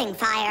nothing,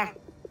 Fire.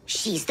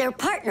 she's their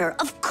partner,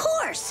 of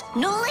course.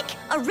 Nolik,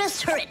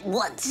 arrest her at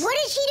once. What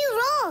did she do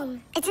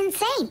wrong? It's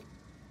insane.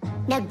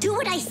 Now do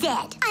what I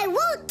said. I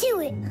won't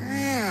do it.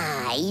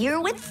 Ah,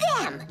 you're with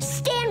them.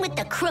 Stand with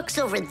the crooks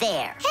over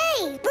there.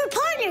 Hey, we're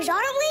partners,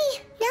 aren't we?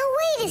 Now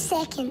wait a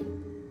second.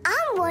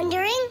 I'm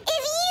wondering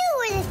if you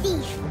were the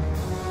thief.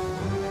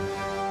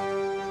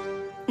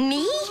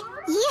 Me?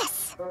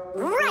 Yes,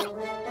 right.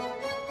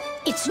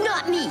 It's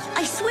not me,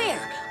 I swear.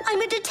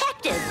 I'm a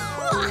detective.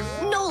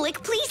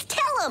 Nolik, please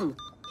tell him.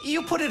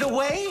 You put it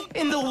away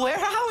in the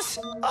warehouse?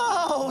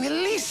 Oh,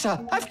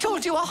 Elisa, I've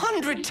told you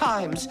 100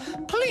 times.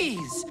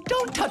 Please,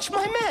 don't touch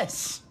my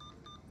mess.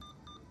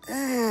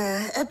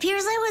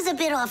 Appears I was a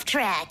bit off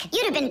track.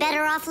 You'd have been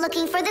better off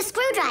looking for the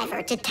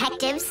screwdriver,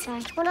 detectives.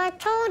 That's what I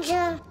told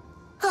you.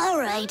 All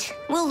right,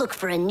 we'll look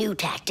for a new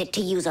tactic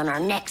to use on our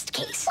next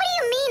case. What do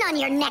you mean on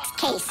your next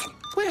case?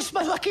 Where's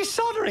my lucky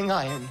soldering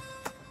iron?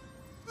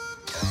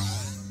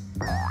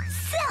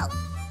 So,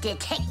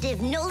 Detective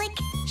Nolik,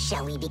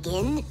 shall we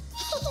begin?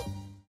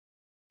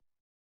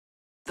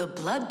 The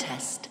blood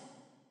test.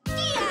 Yeah!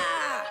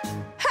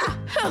 Ha!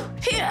 Ho!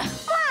 Here!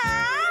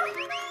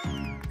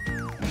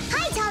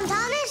 Hi, Tom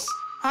Thomas.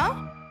 Huh?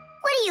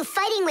 What are you,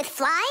 fighting with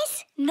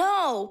flies?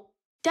 No.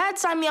 Dad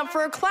signed me up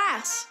for a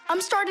class. I'm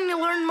starting to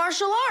learn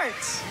martial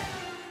arts.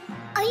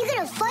 Are you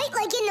gonna fight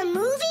like in the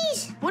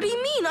movies? What do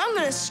you mean? I'm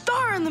gonna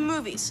star in the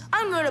movies.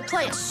 I'm gonna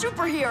play a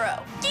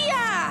superhero.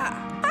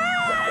 Yeah! Ah!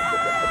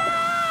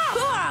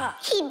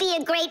 He'd be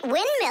a great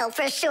windmill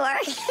for sure.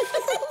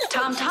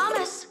 Tom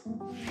Thomas.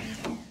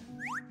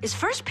 Is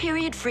first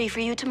period free for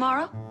you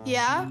tomorrow?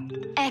 Yeah?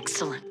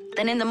 Excellent.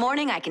 Then in the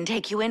morning I can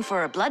take you in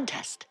for a blood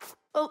test.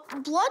 Oh,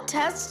 blood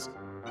test?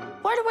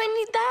 Why do I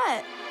need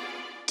that?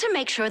 To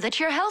make sure that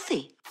you're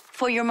healthy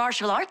for your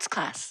martial arts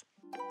class.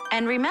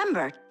 And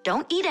remember,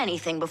 don't eat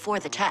anything before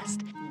the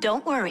test.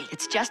 Don't worry,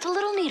 it's just a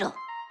little needle.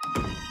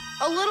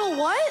 A little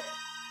what?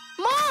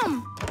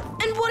 Mom!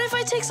 And what if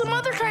I take some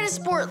other kind of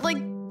sport, like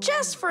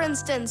chess, for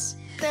instance?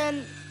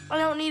 Then I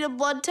don't need a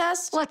blood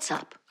test? What's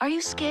up? Are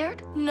you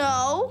scared?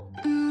 No.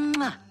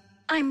 Mwah.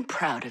 I'm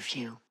proud of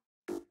you.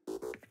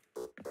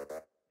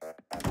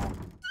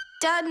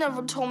 Dad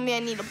never told me I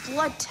need a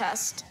blood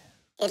test.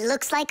 It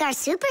looks like our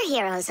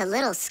superhero's a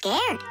little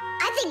scared.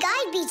 I think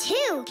I'd be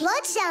too.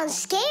 Blood sounds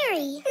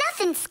scary.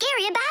 Nothing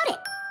scary about it.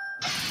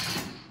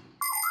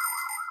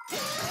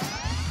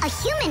 A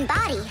human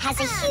body has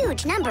a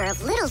huge number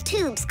of little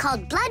tubes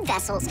called blood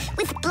vessels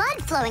with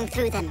blood flowing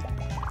through them.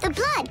 The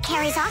blood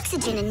carries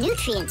oxygen and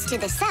nutrients to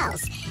the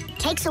cells,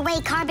 takes away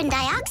carbon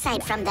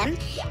dioxide from them,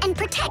 and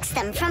protects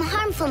them from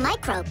harmful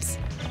microbes.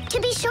 To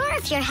be sure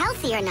if you're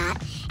healthy or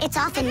not, it's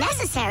often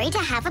necessary to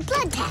have a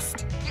blood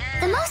test.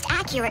 The most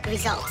accurate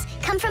results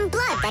come from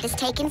blood that is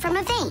taken from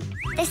a vein.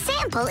 The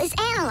sample is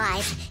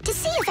analyzed to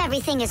see if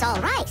everything is all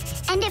right,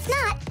 and if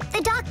not,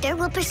 the doctor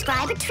will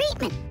prescribe a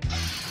treatment.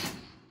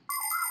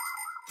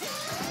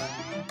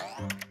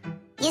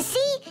 You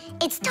see,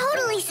 it's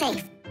totally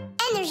safe.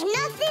 And there's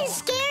nothing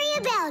scary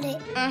about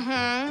it.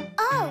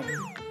 Oh,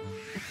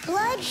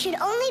 blood should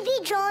only be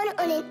drawn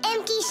on an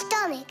empty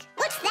stomach.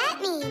 What's that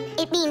mean?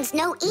 It means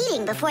no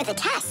eating before the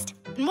test.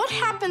 And what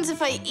happens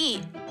if I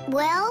eat?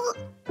 Well,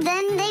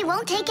 then they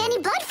won't take any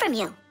blood from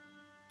you.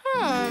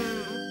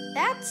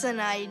 That's an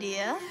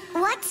idea.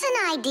 What's an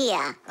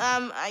idea?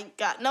 I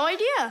got no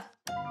idea.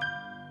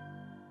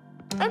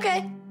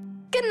 Okay,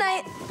 good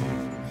night.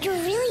 You're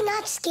really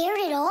not scared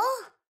at all?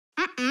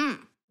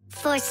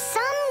 For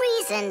some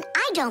reason,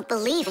 I don't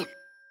believe him.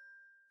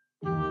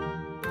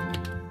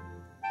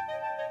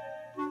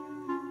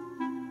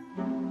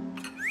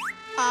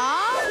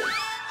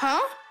 Huh?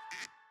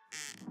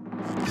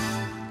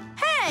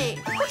 Hey,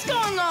 what's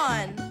going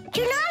on?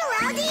 You're not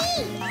allowed to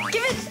eat.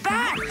 Give it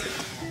back.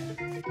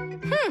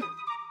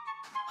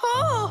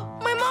 Oh,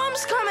 my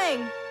mom's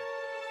coming.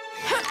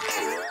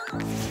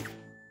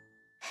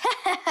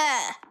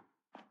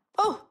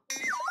 Oh.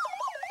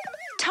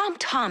 Tom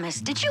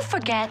Thomas, did you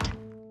forget?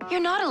 You're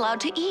not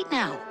allowed to eat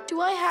now. Do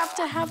I have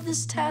to have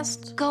this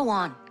test? Go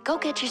on. Go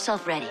get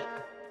yourself ready.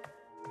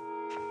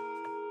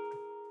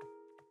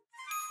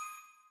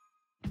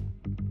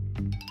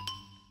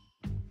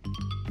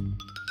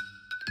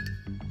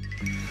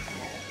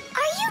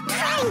 Are you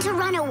trying to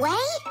run away?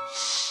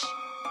 Shh.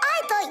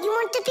 I thought you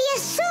wanted to be a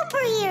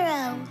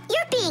superhero.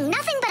 You're being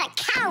nothing but a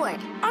coward. coward.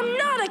 I'm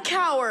not a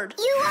coward.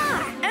 You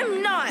are.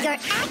 I'm not. You're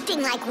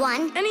acting like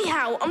one.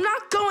 Anyhow, I'm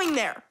not going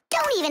there.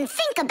 Don't even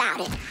think about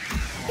it.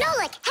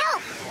 Nolik,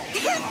 help!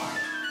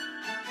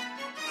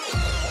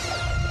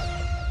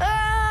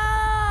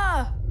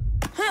 Ah!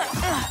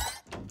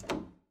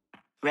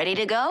 Ready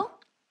to go?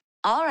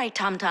 All right,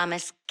 Tom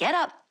Thomas, get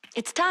up.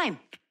 It's time.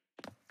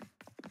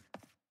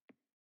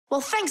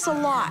 Well, thanks a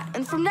lot.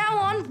 And from now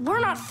on, we're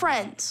not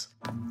friends.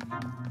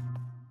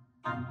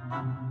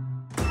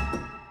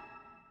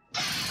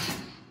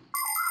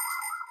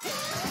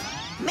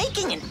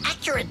 Making an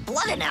accurate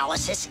blood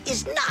analysis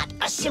is not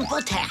a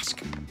simple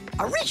task.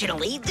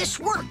 Originally, this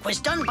work was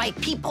done by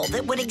people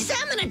that would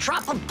examine a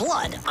drop of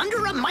blood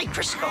under a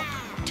microscope.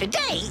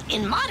 Today,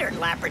 in modern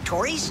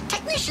laboratories,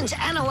 technicians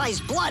analyze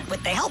blood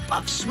with the help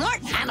of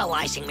smart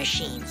analyzing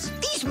machines.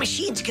 These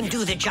machines can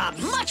do the job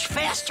much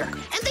faster,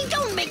 and they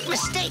don't make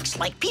mistakes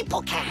like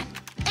people can.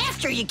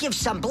 After you give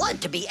some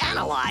blood to be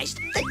analyzed,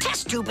 the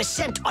test tube is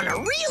sent on a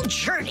real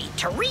journey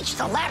to reach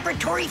the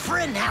laboratory for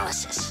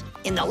analysis.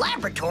 In the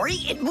laboratory,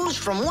 it moves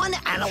from one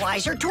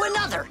analyzer to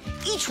another,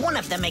 each one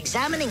of them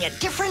examining a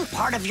different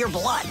part of your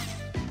blood.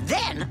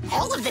 Then,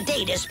 all of the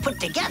data is put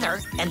together,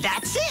 and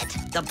that's it.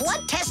 The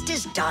blood test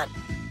is done.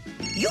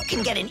 You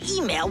can get an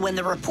email when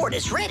the report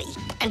is ready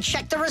and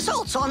check the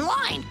results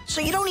online, so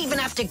you don't even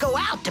have to go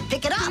out to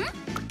pick it up.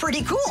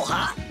 Pretty cool,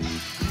 huh?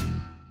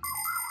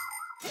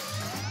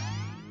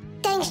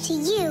 Thanks to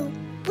you,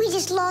 we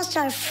just lost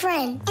our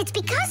friend. It's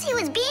because he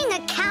was being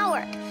a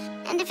coward.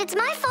 And if it's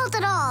my fault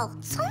at all,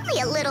 it's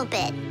only a little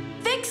bit.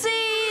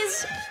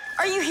 Fixies!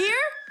 Are you here?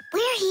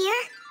 We're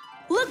here.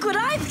 Look what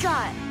I've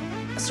got!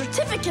 A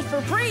certificate for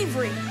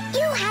bravery.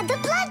 You had the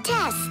blood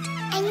test,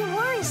 and you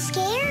weren't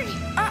scared?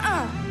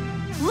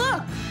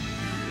 Look!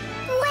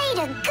 Way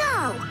to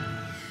go!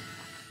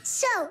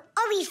 So,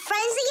 are we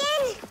friends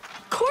again?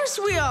 Of course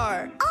we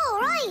are! All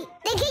right.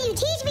 Then can you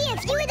teach me a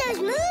few of those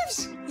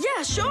moves?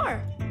 Yeah,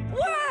 sure.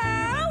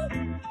 Wow!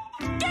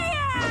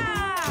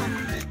 Yeah!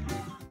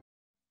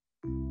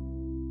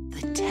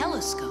 The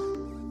telescope.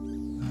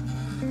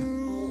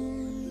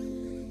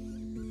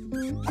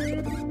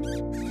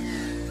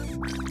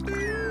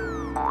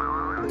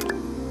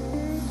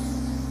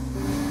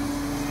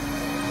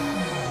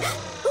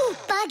 Ooh,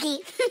 Buggy.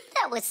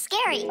 That was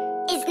scary.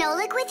 Is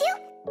Nolik with you?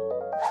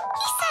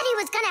 He said he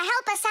was gonna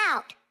help us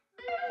out.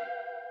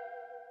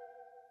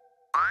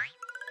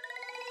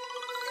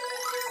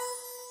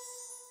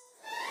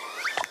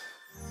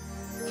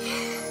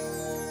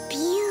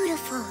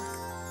 Beautiful.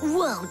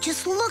 Whoa,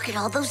 just look at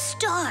all those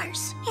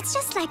stars. It's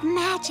just like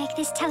magic,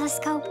 this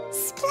telescope.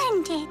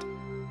 Splendid.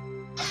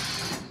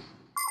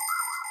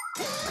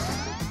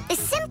 The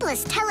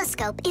simplest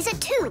telescope is a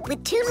tube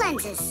with two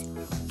lenses.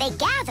 They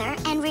gather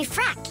and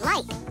refract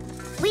light.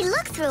 We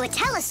look through a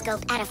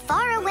telescope at a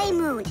faraway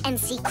moon and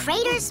see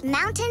craters,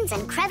 mountains,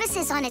 and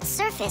crevices on its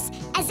surface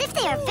as if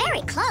they are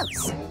very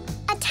close.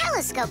 A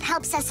telescope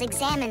helps us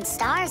examine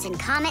stars and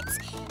comets,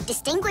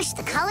 distinguish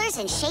the colors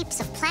and shapes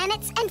of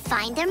planets, and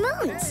find their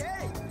moons.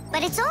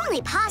 But it's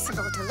only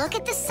possible to look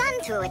at the sun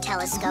through a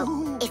telescope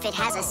if it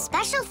has a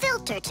special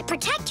filter to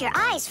protect your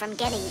eyes from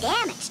getting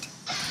damaged.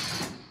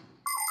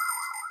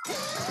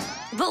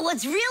 But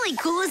what's really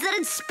cool is that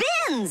it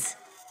spins.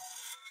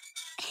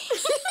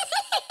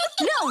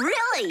 No,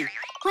 really.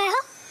 Well,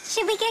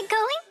 should we get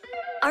going?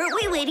 Aren't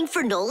we waiting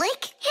for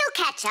Nolik? He'll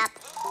catch up.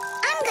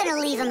 I'm gonna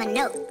leave him a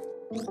note.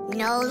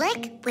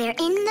 Nolik, we're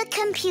in the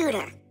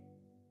computer.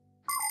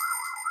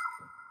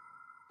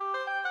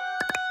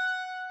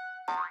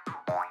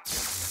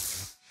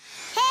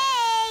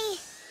 Hey!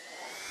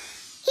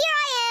 Here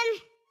I am.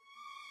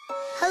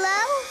 Hello?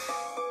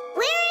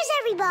 Where is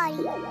everybody?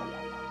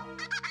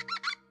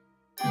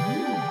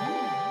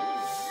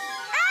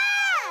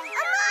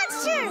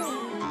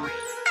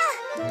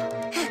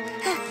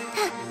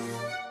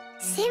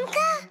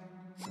 Simka?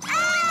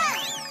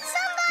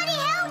 Somebody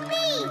help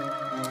me!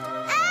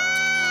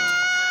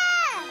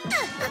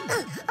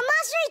 A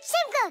monster ate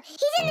Simka!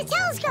 He's in the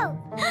telescope!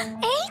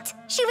 Ate?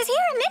 She was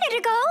here a minute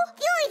ago.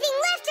 The only thing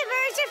left of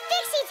her is her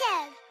Fixie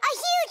tag! A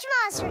huge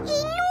monster,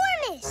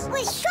 enormous,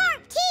 with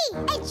sharp teeth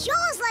and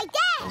jaws like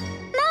that!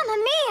 Mamma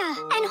mia!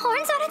 And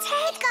horns on its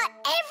head? It's got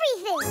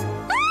everything!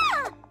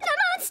 Ah! The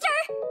monster!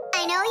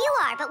 I know you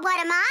are, but what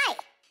am I?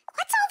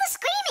 What's all the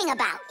screaming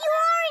about? You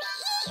aren't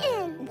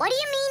eaten! What do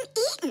you mean,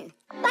 eaten?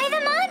 By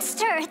the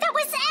monster that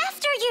was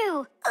after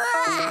you!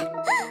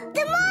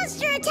 The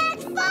monster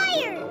attacked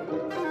fire!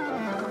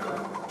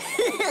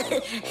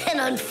 An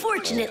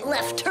unfortunate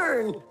left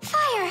turn.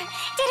 Fire!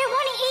 Did it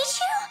want to eat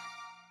you?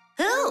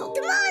 Who?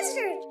 The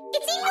monster!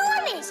 It's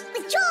enormous,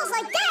 with jaws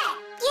like that!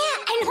 Yeah,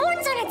 and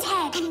horns on its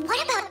head. And what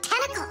about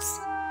tentacles?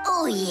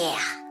 Oh, yeah.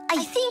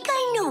 I think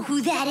I know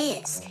who that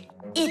is.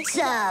 It's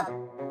a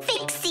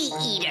Fixie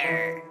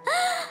eater.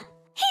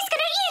 He's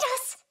gonna eat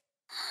us!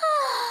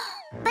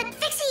 But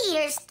Fixie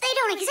eaters, they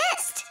don't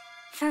exist.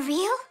 For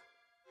real?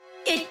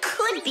 It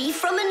could be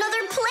from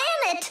another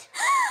planet.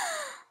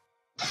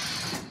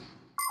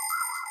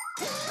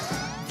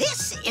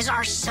 This is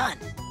our sun,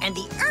 and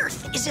the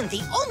Earth isn't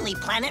the only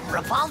planet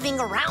revolving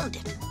around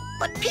it.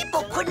 But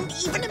people couldn't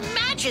even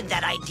imagine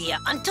that idea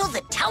until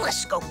the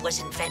telescope was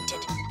invented.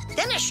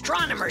 Then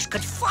astronomers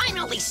could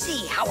finally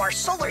see how our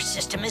solar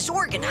system is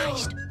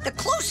organized. The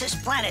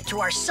closest planet to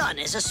our sun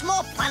is a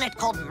small planet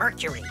called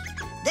Mercury.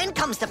 Then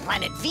comes the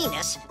planet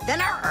Venus, then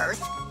our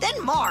Earth,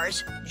 then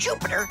Mars,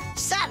 Jupiter,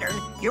 Saturn,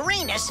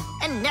 Uranus,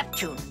 and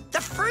Neptune,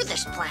 the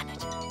furthest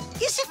planet.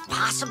 Is it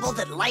possible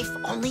that life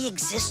only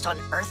exists on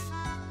Earth?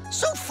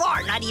 So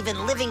far, not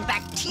even living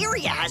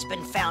bacteria has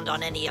been found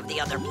on any of the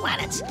other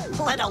planets,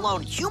 let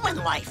alone human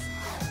life.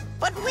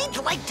 But we'd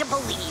like to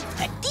believe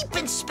that deep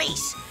in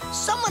space,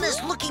 someone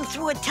is looking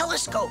through a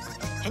telescope,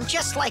 and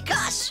just like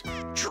us,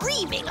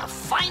 dreaming of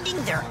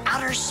finding their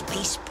outer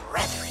space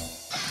brethren.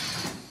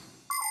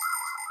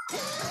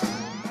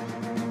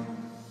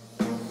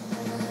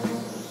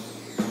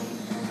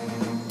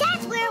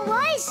 That's where it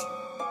was.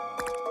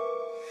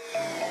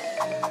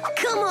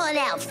 Come on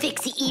out,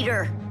 Fixie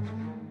Eater.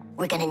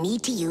 We're gonna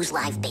need to use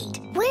live bait.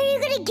 Where are you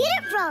gonna get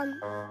it from?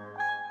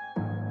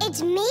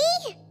 It's me?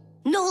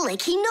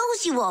 Nolik, he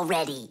knows you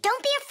already.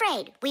 Don't be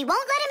afraid. We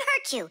won't let him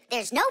hurt you.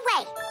 There's no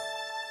way.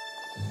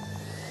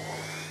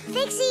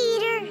 Fixie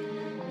Eater,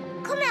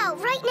 come out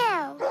right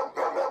now.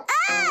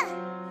 Ah!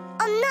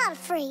 I'm not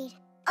afraid.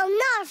 I'm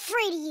not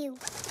afraid of you.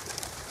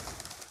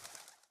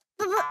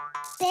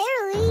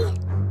 Barely.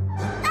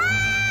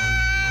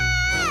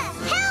 Ah!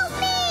 Help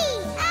me!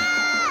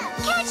 Ah!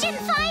 Catching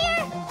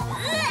fire!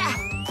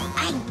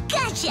 I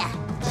gotcha!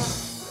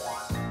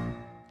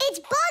 It's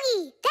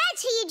Buggy.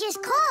 That's who you just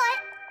caught.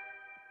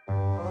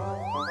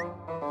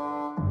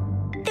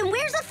 Then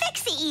where's the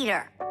Fixie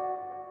Eater?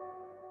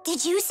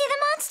 Did you see the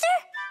monster?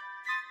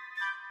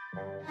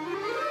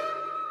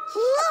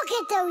 Look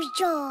at those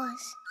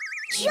jaws.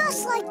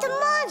 Just like the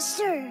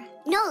monster.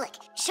 Nolik,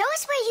 show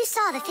us where you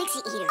saw the Fixie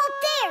Eater.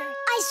 Up there.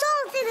 I saw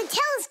him through the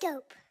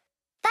telescope.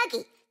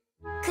 Buggy,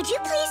 could you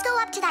please go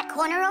up to that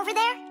corner over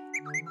there?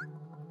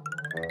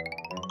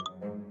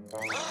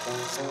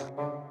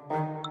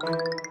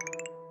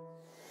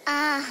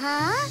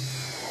 Uh-huh.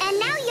 And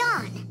now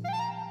yawn.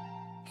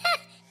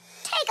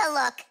 Take a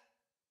look.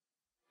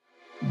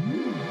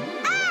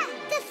 Ah!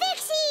 The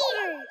Fixie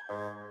Eater!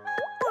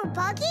 Or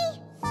Buggy?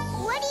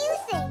 What do you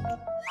think?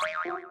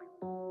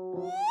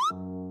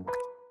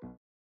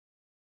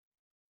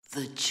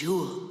 The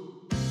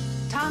jewel.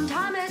 Tom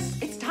Thomas,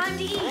 it's time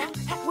to eat.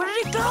 Where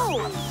did it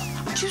go?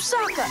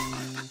 Chusaka,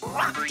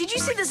 did you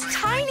see this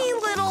tiny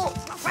little...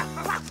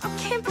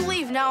 Can't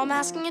believe now I'm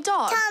asking a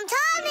dog. Tom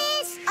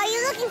Thomas, are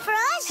you looking for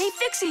us? Hey,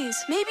 Fixies,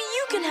 maybe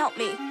you can help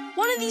me.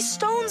 One of these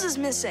stones is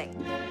missing.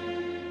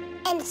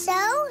 And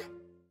so?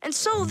 And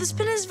so, this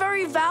pin is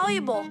very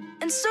valuable.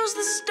 And so's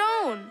the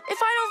stone. If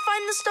I don't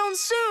find the stone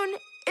soon,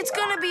 it's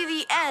gonna be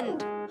the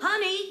end.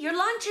 Honey, your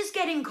lunch is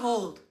getting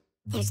cold.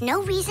 There's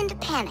no reason to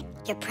panic.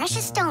 Your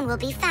precious stone will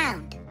be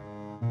found.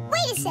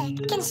 Wait a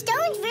sec. Can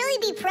stones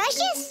really be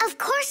precious? Of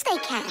course they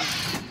can.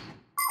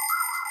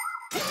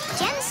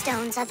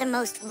 Gemstones are the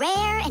most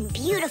rare and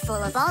beautiful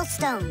of all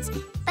stones,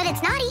 but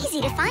it's not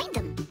easy to find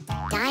them.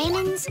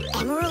 Diamonds,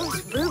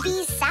 emeralds,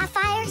 rubies,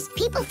 sapphires,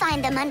 people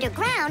find them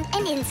underground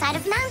and inside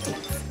of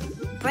mountains.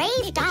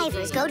 Brave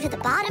divers go to the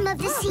bottom of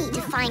the sea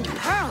to find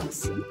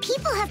pearls.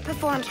 People have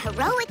performed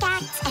heroic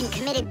acts and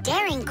committed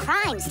daring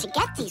crimes to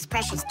get these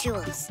precious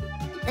jewels.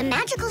 The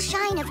magical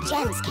shine of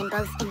gems can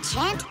both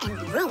enchant and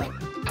ruin.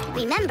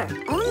 Remember,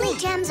 only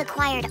gems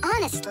acquired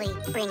honestly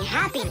bring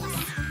happiness.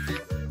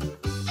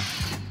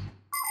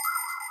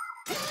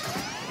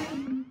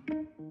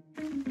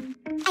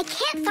 I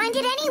can't find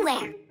it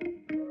anywhere.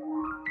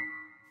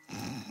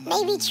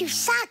 Maybe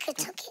Chusaka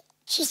took it.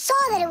 She saw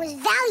that it was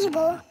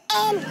valuable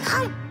and...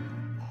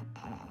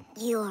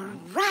 You're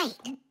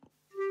right.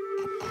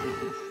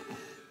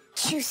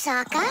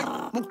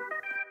 Chusaka?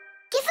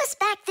 Give us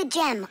back the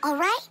gem, all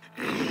right?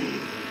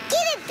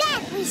 Give it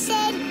back, we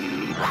said.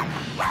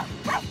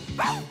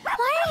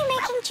 Why are you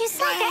making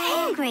Chusaka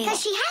angry?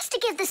 Because she has to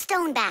give the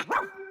stone back.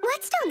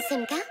 What stone,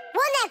 Simka?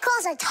 One that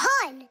costs a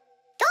ton.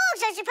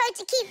 Dogs are supposed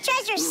to keep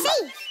treasure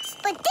safe,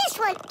 but this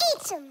one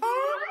eats them.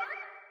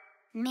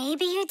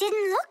 Maybe you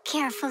didn't look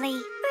carefully.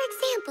 For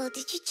example,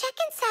 did you check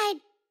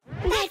inside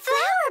that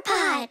flower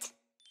pot?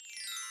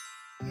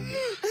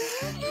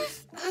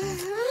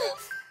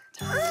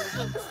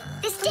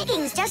 This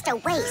digging's just a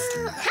waste.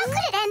 How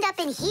could it end up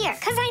in here?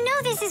 Because I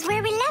know this is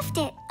where we left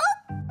it.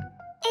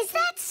 Oh, is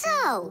that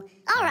so?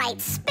 All right,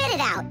 spit it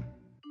out.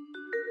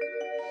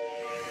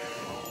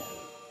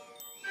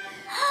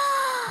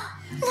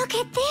 Look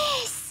at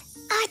this!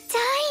 A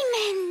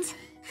diamond!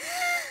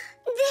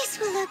 This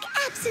will look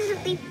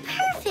absolutely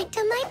perfect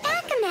on my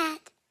back-a-mat.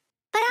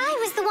 But I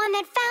was the one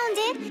that found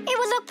it. It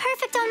would look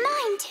perfect on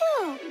mine,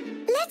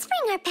 too. Let's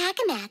bring our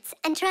back-a-mats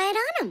and try it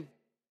on them.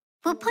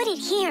 We'll put it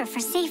here for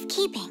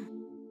safekeeping.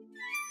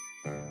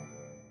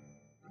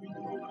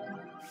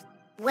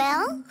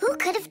 Well, who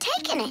could have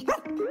taken it?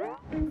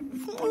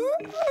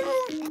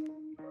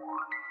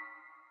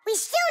 We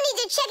still need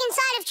to check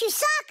inside of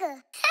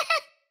Chusaka.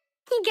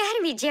 You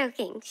gotta be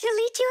joking. She'll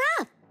eat you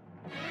up.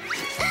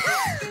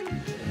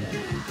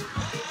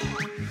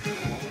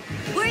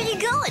 Where are you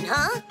going,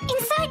 huh?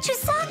 Inside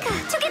Chusaka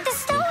to get the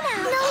stone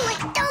out.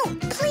 No, don't,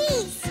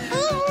 please.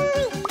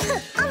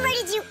 I'm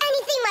ready to do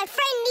anything my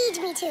friend needs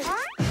me to.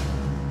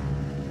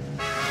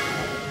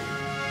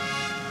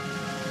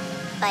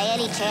 By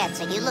any chance,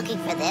 are you looking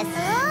for this?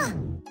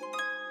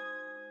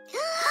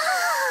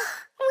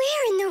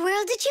 Where in the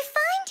world did you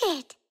find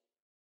it?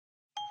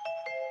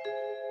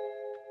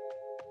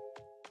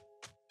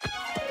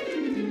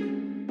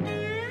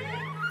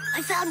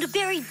 I found a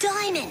buried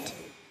diamond.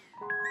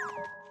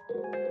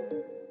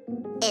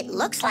 It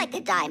looks like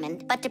a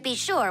diamond, but to be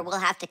sure, we'll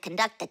have to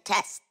conduct a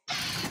test.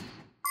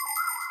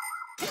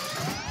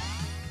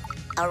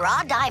 A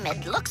raw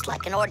diamond looks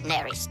like an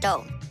ordinary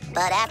stone,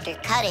 but after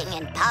cutting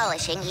and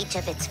polishing each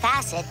of its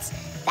facets,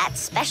 that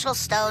special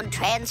stone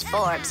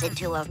transforms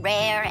into a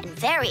rare and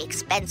very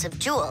expensive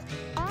jewel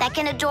that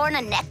can adorn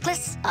a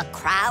necklace, a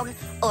crown,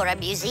 or a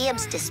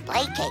museum's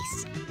display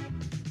case.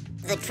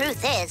 The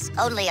truth is,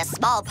 only a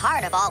small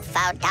part of all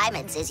found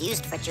diamonds is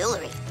used for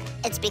jewelry.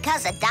 It's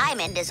because a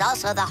diamond is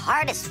also the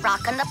hardest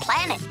rock on the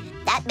planet.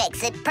 That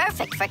makes it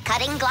perfect for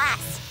cutting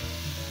glass.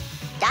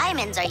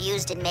 Diamonds are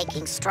used in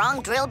making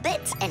strong drill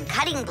bits and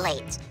cutting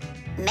blades.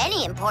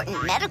 Many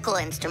important medical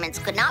instruments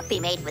could not be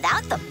made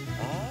without them.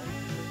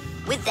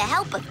 With the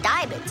help of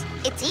diamonds,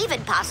 it's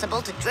even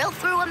possible to drill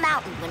through a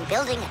mountain when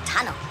building a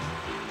tunnel.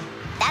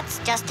 That's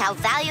just how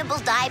valuable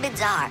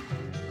diamonds are.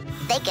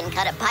 They can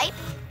cut a pipe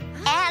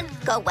and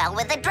go well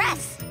with a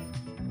dress.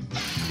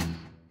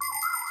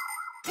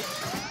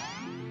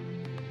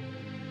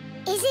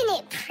 Isn't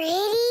it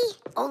pretty?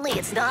 Only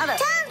it's not a...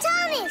 Tom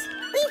Thomas,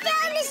 we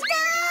found the stone!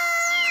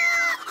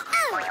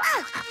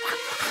 Oh.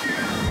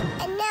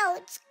 And now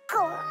it's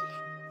gone.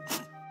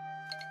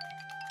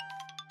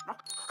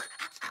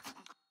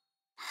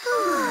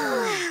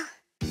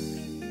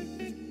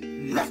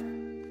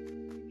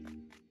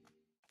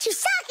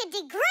 Chusaka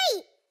did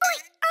great!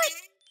 Oink,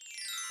 oink.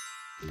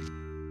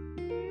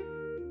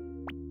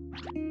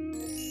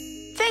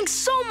 Thanks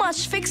so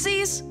much,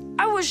 Fixies.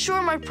 I was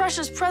sure my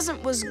precious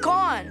present was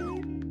gone.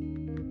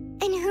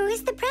 And who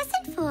is the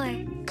present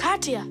for?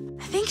 Katya,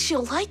 I think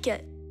she'll like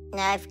it.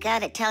 I've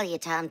got to tell you,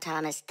 Tom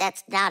Thomas,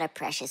 that's not a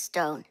precious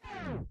stone.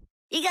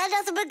 You got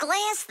nothing but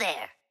glass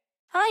there.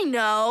 I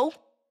know.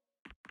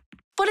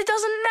 But it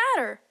doesn't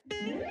matter.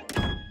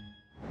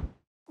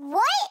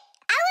 What?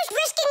 I was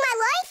risking my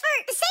life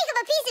for the sake of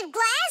a piece of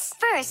glass?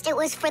 First, it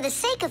was for the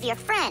sake of your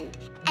friend.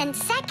 And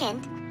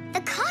second,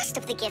 the cost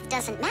of the gift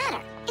doesn't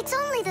matter. It's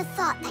only the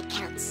thought that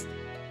counts.